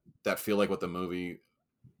that feel like what the movie,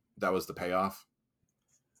 that was the payoff?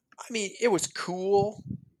 I mean, it was cool.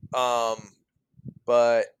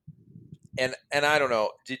 But and I don't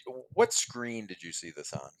know, what screen did you see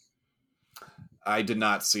this on? I did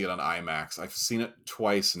not see it on IMAX. I've seen it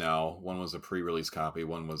twice now. One was a pre-release copy,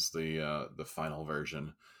 one was the final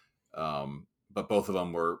version. But both of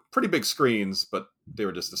them were pretty big screens, but they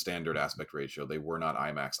were just the standard aspect ratio. They were not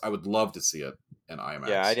IMAX. I would love to see it in IMAX.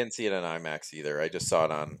 Yeah, I didn't see it in IMAX either. I just saw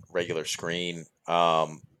it on regular screen.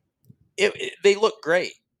 They look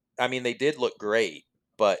great. I mean, they did look great,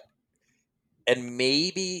 and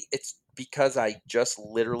maybe it's because I just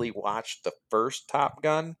literally watched the first Top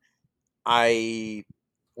Gun. I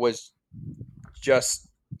was just,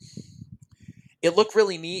 it looked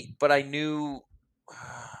really neat, but I knew,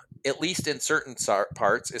 at least in certain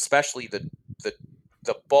parts, especially the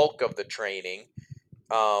bulk of the training,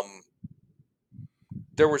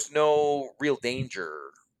 there was no real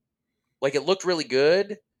danger. Like, it looked really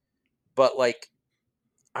good, but like,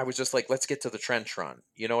 I was just like, let's get to the trench run.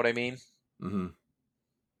 You know what I mean? Mm-hmm.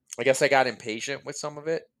 I guess I got impatient with some of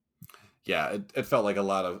it. Yeah, it felt like a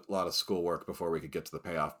lot of schoolwork before we could get to the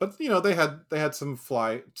payoff. But you know, they had some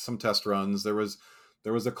test runs. There was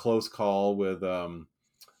a close call with the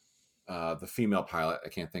female pilot. I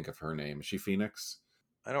can't think of her name. Is she Phoenix?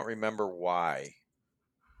 I don't remember why.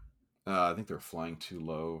 I think they were flying too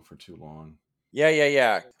low for too long.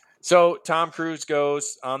 Yeah. So Tom Cruise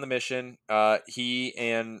goes on the mission. He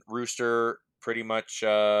and Rooster pretty much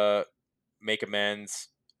make amends,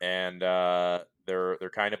 and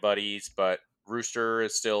they're kind of buddies. But Rooster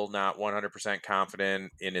is still not 100%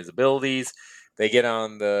 confident in his abilities. They get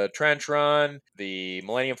on the trench run. The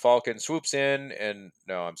Millennium Falcon swoops in, and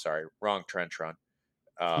no, I'm sorry, wrong trench run.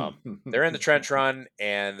 They're in the trench run,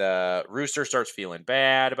 and Rooster starts feeling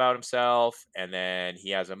bad about himself, and then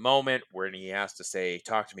he has a moment where he has to say,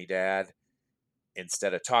 "Talk to me, Dad,"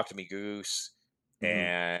 instead of "Talk to me, Goose." Mm-hmm.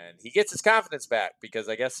 And he gets his confidence back because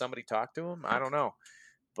I guess somebody talked to him. I don't know.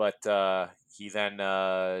 But he then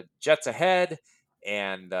jets ahead,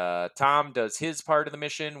 and Tom does his part of the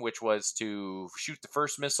mission, which was to shoot the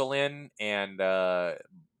first missile in and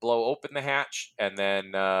blow open the hatch, and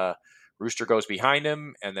then Rooster goes behind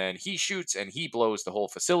him, and then he shoots, and he blows the whole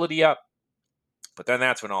facility up. But then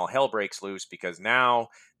that's when all hell breaks loose, because now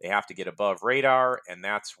they have to get above radar, and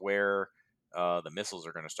that's where the missiles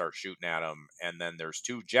are going to start shooting at them. And then there's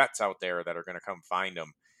 2 jets out there that are going to come find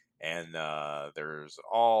them. And there's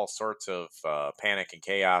all sorts of panic and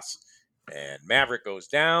chaos. And Maverick goes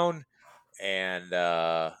down, and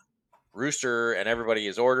Rooster and everybody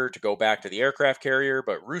is ordered to go back to the aircraft carrier,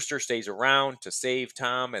 but Rooster stays around to save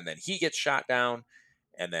Tom, and then he gets shot down,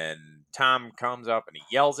 and then Tom comes up and he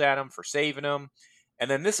yells at him for saving him.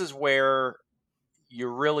 And then this is where you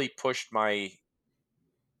really pushed my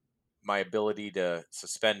ability to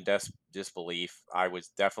suspend disbelief. I was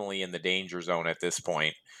definitely in the danger zone at this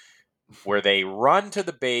point, where they run to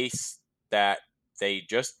the base that they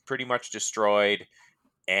just pretty much destroyed,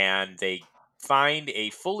 and they find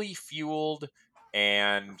a fully fueled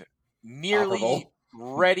and nearly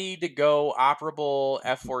ready to go operable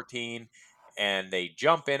F-14, and they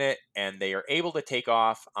jump in it, and they are able to take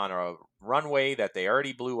off on a runway that they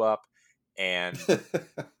already blew up, and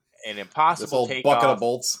an impossible takeoff. Bucket of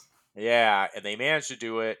bolts. Yeah, and they managed to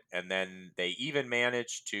do it, and then they even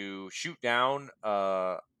managed to shoot down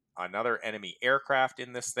another enemy aircraft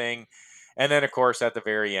in this thing. And then, of course, at the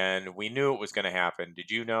very end, we knew it was going to happen. Did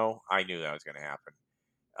you know? I knew that was going to happen.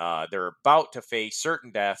 They're about to face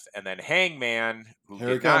certain death, and then Hangman,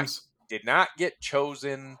 who did not get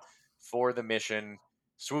chosen for the mission,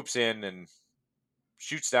 swoops in and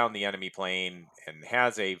shoots down the enemy plane and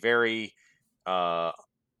has a very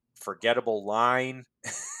forgettable line.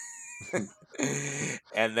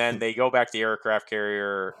 And then they go back to the aircraft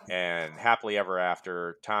carrier, and happily ever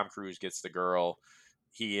after, Tom Cruise gets the girl.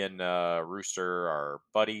 He and Rooster are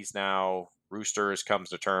buddies now. Rooster comes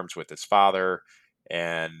to terms with his father,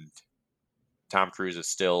 and Tom Cruise is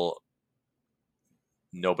still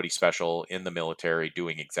nobody special in the military,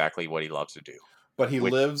 doing exactly what he loves to do. But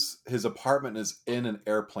his apartment is in an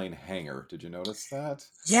airplane hangar. Did you notice that?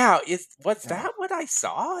 Yeah, was that what I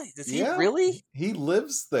saw? Does he really? He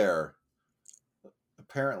lives there,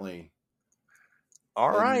 apparently.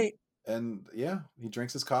 All right. And yeah, he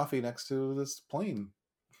drinks his coffee next to this plane.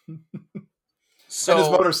 So and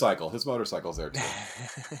his motorcycle. His motorcycle's there too.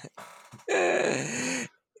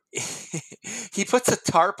 He puts a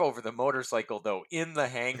tarp over the motorcycle, though, in the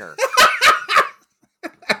hangar.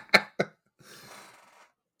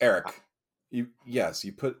 Eric, you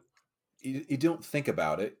don't think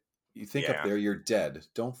about it. You think up there, you're dead.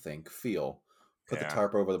 Don't think, feel. Put the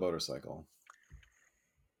tarp over the motorcycle.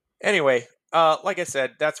 Anyway, like I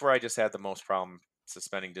said, that's where I just had the most problem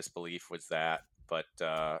suspending disbelief was that. But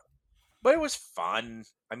it was fun.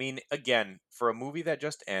 I mean, again, for a movie that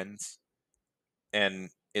just ends and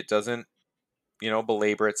it doesn't,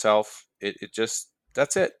 belabor itself. It just,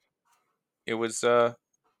 that's it. It was, it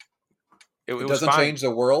doesn't fine. change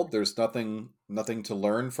the world. There's nothing to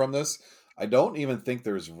learn from this. I don't even think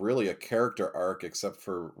there's really a character arc except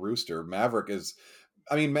for Rooster. Maverick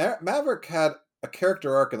had a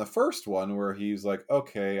character arc in the first one where he's like,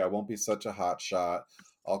 okay, I won't be such a hot shot.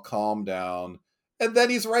 I'll calm down. And then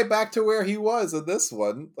he's right back to where he was in this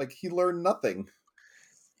one. Like, he learned nothing.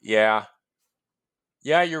 Yeah.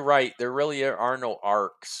 Yeah, you're right. There really are no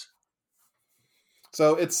arcs.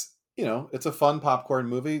 So it's a fun popcorn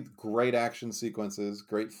movie. Great action sequences,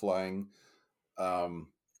 great flying.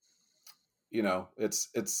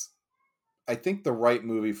 It's I think the right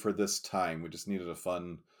movie for this time. We just needed a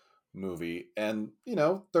fun movie. And,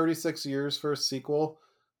 36 years for a sequel.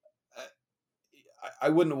 I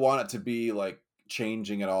wouldn't want it to be like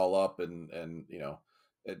changing it all up and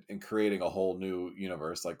creating a whole new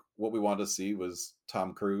universe. Like, what we wanted to see was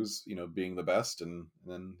Tom Cruise, being the best, and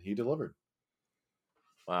then he delivered.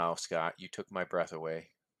 Wow, Scott, you took my breath away.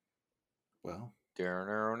 Well,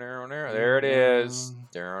 there it is.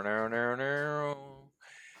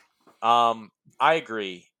 I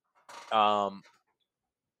agree. To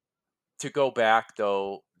go back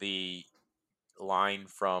though, the line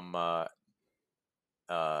from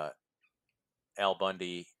Al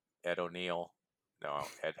Bundy, Ed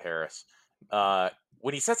Harris,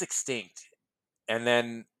 when he says extinct, and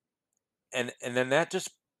then that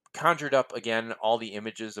just conjured up again all the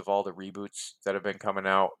images of all the reboots that have been coming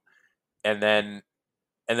out, and then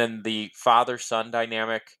the father-son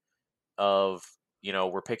dynamic of,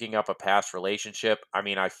 we're picking up a past relationship. I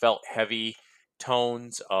mean, I felt heavy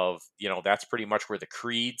tones of, that's pretty much where the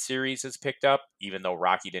Creed series is picked up, even though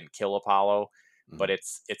Rocky didn't kill Apollo. Mm-hmm. But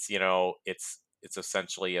it's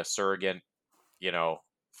essentially a surrogate,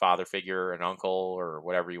 father figure, an uncle, or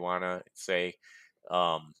whatever you want to say,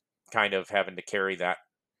 kind of having to carry that,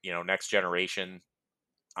 next generation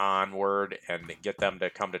onward and get them to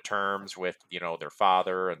come to terms with, their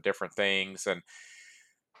father and different things. And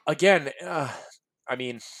again, I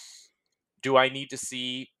mean, do I need to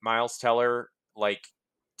see Miles Teller like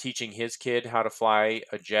teaching his kid how to fly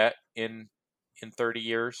a jet in 30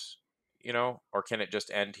 years, or can it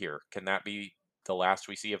just end here? Can that be the last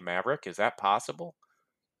we see of Maverick? Is that possible?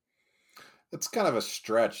 It's kind of a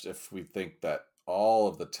stretch if we think that all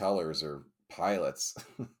of the Tellers are pilots.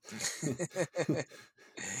 Like,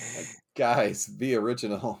 guys, be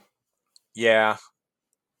original. Yeah,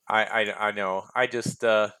 I know. I just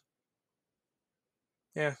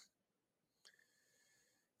yeah.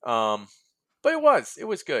 But it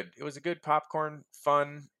was good. It was a good popcorn,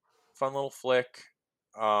 fun little flick.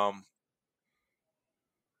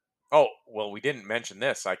 Oh, well, we didn't mention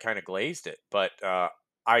this. I kind of glazed it, but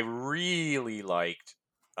I really liked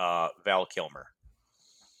Val Kilmer.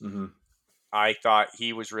 Mm-hmm. I thought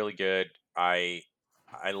he was really good. I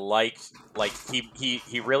liked, like,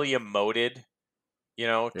 he really emoted,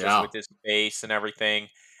 just with his face and everything.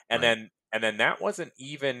 And right. then that wasn't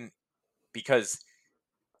even because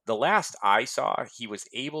the last I saw, he was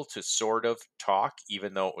able to sort of talk,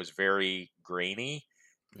 even though it was very grainy.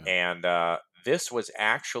 Yeah. And this was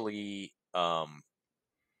actually not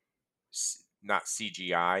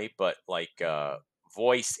CGI, but like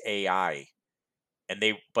voice AI. And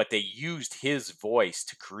they used his voice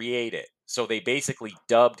to create it. So they basically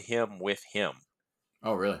dubbed him with him.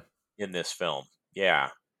 Oh, really? In this film.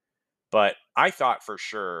 Yeah. But I thought for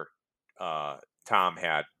sure Tom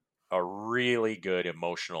had a really good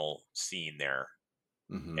emotional scene there.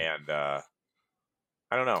 Mm-hmm. And I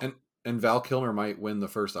don't know. And Val Kilmer might win the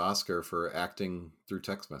first Oscar for acting through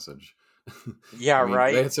text message. Yeah, I mean,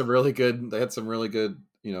 right. They had some really good,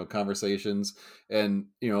 conversations, and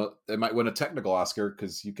they might win a technical Oscar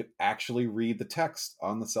because you could actually read the text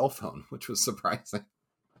on the cell phone, which was surprising.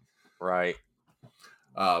 Right.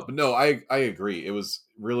 But no, I agree. It was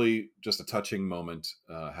really just a touching moment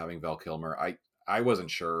having Val Kilmer. I wasn't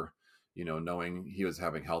sure, knowing he was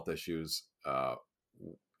having health issues,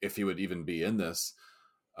 if he would even be in this.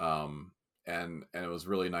 And it was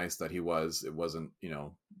really nice that he was. It wasn't,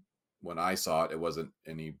 when I saw it, it wasn't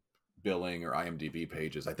any billing or IMDb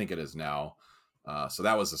pages. I think it is now. So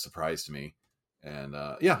that was a surprise to me. And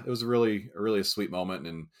it was a really sweet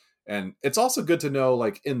moment. And it's also good to know,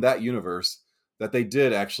 like, in that universe, that they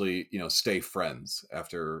did actually, stay friends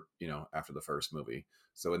after the first movie.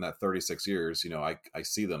 So in that 36 years, I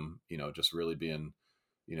see them, just really being,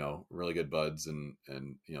 really good buds and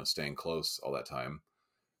staying close all that time.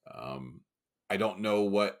 I don't know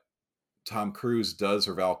what Tom Cruise does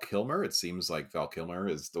for Val Kilmer. It seems like Val Kilmer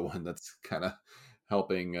is the one that's kind of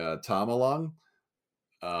helping Tom along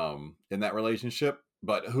in that relationship.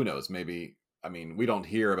 But who knows? Maybe, I mean, we don't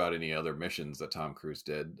hear about any other missions that Tom Cruise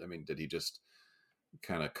did. I mean, did he just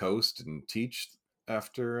kind of coast and teach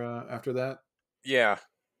after that? Yeah.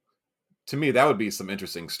 To me, that would be some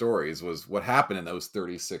interesting stories, was what happened in those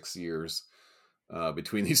 36 years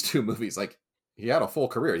between these two movies. Like, he had a full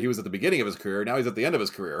career. He was at the beginning of his career. Now he's at the end of his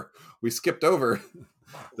career. We skipped over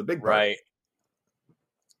the big part. Right.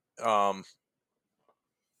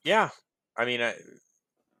 Yeah. I mean,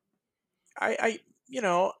 I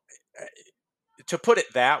to put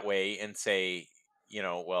it that way and say,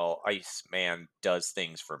 well, Iceman does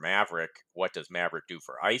things for Maverick. What does Maverick do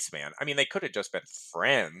for Iceman? I mean, they could have just been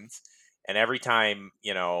friends. And every time,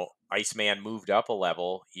 Iceman moved up a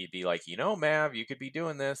level, he'd be like, Mav, you could be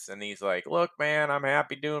doing this. And he's like, look, man, I'm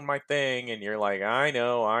happy doing my thing. And you're like, I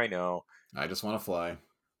know. I just want to fly.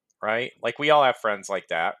 Right? Like, we all have friends like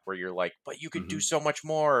that where you're like, but you could do so much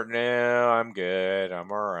more. No, I'm good.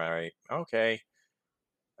 I'm all right. Okay.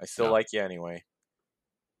 I still like you anyway.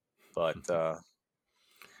 But, so,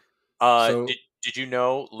 did you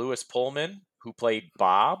know Lewis Pullman, who played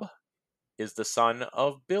Bob, is the son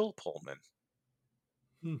of Bill Pullman?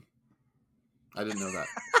 I didn't know that.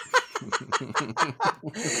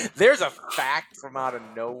 There's a fact from out of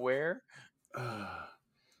nowhere.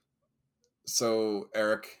 So,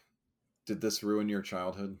 Eric, did this ruin your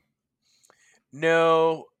childhood?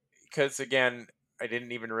 No, because again, I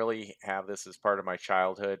didn't even really have this as part of my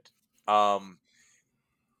childhood. I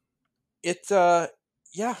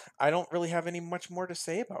don't really have any much more to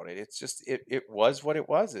say about it. It's just it was what it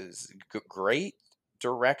was. It's great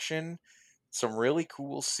direction, some really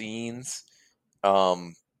cool scenes.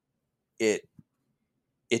 It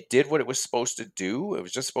did what it was supposed to do. It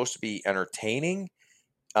was just supposed to be entertaining.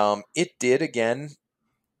 It did, again,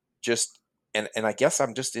 just and I guess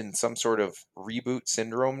I'm just in some sort of reboot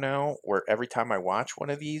syndrome now, where every time I watch one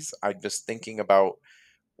of these, I'm just thinking about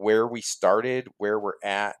where we started, where we're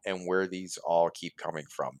at, and where these all keep coming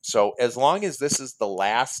from. So as long as this is the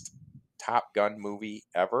last Top Gun movie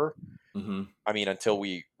ever, I mean, until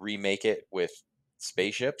we remake it with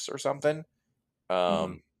spaceships or something,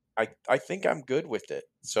 I think I'm good with it.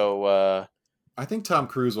 So I think Tom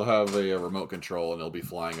Cruise will have a remote control and he'll be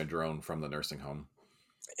flying a drone from the nursing home.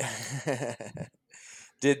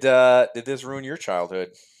 Did this ruin your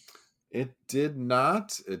childhood? It did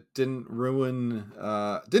not. It didn't ruin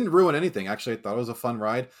anything. Actually, I thought it was a fun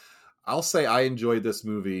ride. I'll say I enjoyed this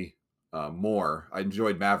movie more. I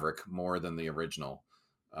enjoyed Maverick more than the original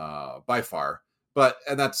by far.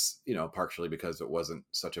 And that's, partially because it wasn't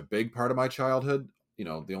such a big part of my childhood.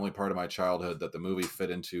 The only part of my childhood that the movie fit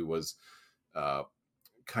into was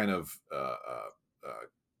kind of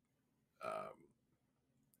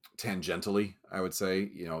tangentially, I would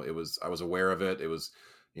say. I was aware of it. It was,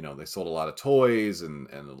 they sold a lot of toys and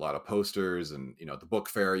a lot of posters, and at the book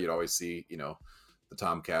fair you'd always see the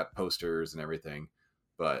Tomcat posters and everything.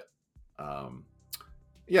 But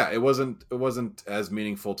it wasn't as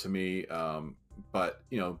meaningful to me. But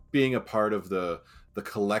being a part of the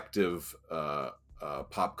collective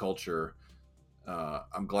pop culture,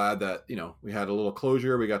 I'm glad that we had a little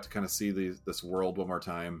closure. We got to kind of see this world one more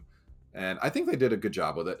time. And I think they did a good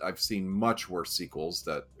job with it. I've seen much worse sequels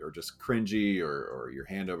that are just cringy or your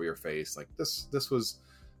hand over your face. Like this was,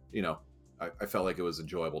 I felt like it was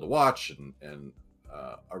enjoyable to watch and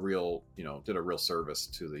a real, did a real service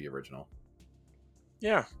to the original.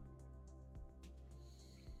 Yeah.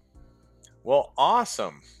 Well,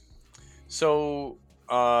 awesome. So,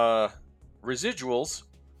 Residuals,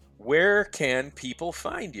 where can people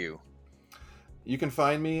find you? You can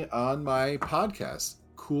find me on my podcast,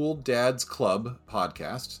 Cool Dads Club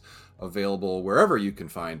Podcast, available wherever you can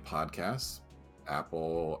find podcasts,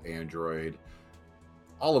 Apple, Android,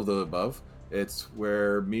 all of the above. It's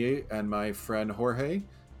where me and my friend Jorge,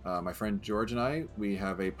 my friend George and I, we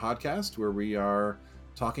have a podcast where we are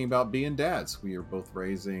talking about being dads. We are both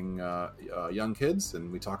raising young kids,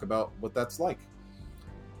 and we talk about what that's like.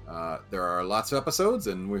 There are lots of episodes,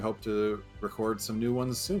 and we hope to record some new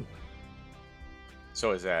ones soon.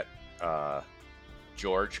 So is that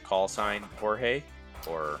George callsign Jorge,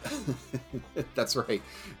 or That's right.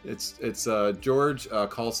 It's George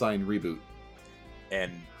callsign Reboot.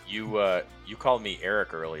 and you called me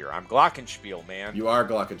Eric earlier. I'm Glockenspiel, man. You are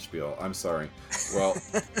Glockenspiel. I'm sorry. Well,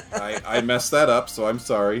 I messed that up, so I'm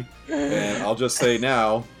sorry. And I'll just say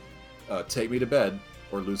now, take me to bed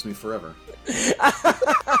or lose me forever.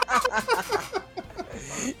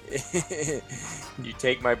 You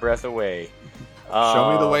take my breath away.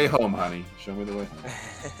 Show me the way home, honey. Show me the way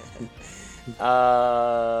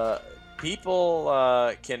home.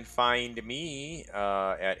 People can find me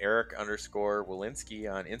at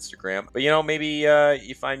Eric_Walensky on Instagram. But, maybe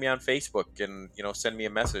you find me on Facebook and, send me a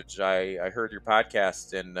message. I heard your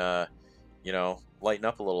podcast and, lighten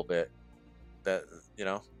up a little bit. That,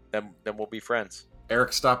 then we'll be friends.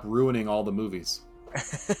 Eric, stop ruining all the movies.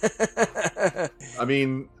 I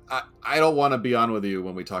mean, I don't want to be on with you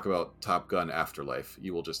when we talk about Top Gun Afterlife.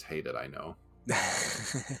 You will just hate it, I know.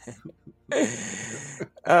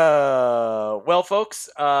 Well, folks,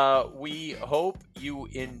 we hope you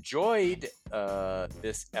enjoyed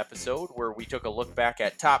this episode where we took a look back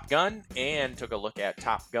at Top Gun and took a look at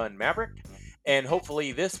Top Gun Maverick. And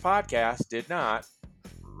hopefully this podcast did not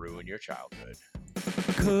ruin your childhood.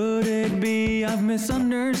 Could it be I've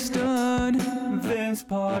misunderstood? This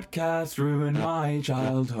podcast ruined my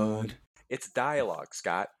childhood. It's dialogue,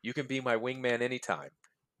 Scott. You can be my wingman anytime.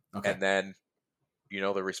 Okay. And then,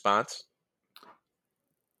 the response?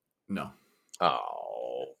 No.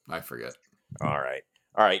 Oh. I forget. All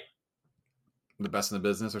right. The best in the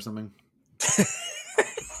business or something?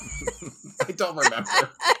 I don't remember.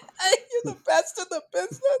 You're the best in the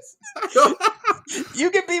business.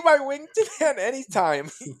 You can be my wingman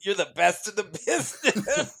anytime. You're the best in the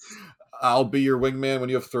business. I'll be your wingman when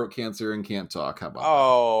you have throat cancer and can't talk. How about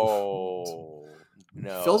no.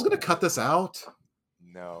 that? Phil's going to cut this out?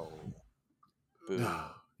 No. Boo. No,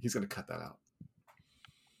 he's going to cut that out.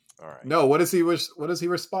 All right. No, what does he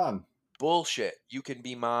respond? Bullshit. You can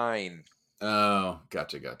be mine. Oh,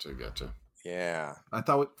 gotcha. Yeah. I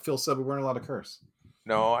thought Phil said we weren't allowed to curse.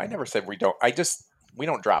 No, I never said we don't. We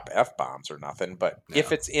don't drop F-bombs or nothing, but No.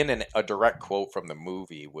 if it's in a direct quote from the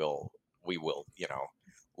movie, we will,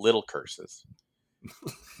 little curses.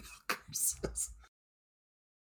 Curses.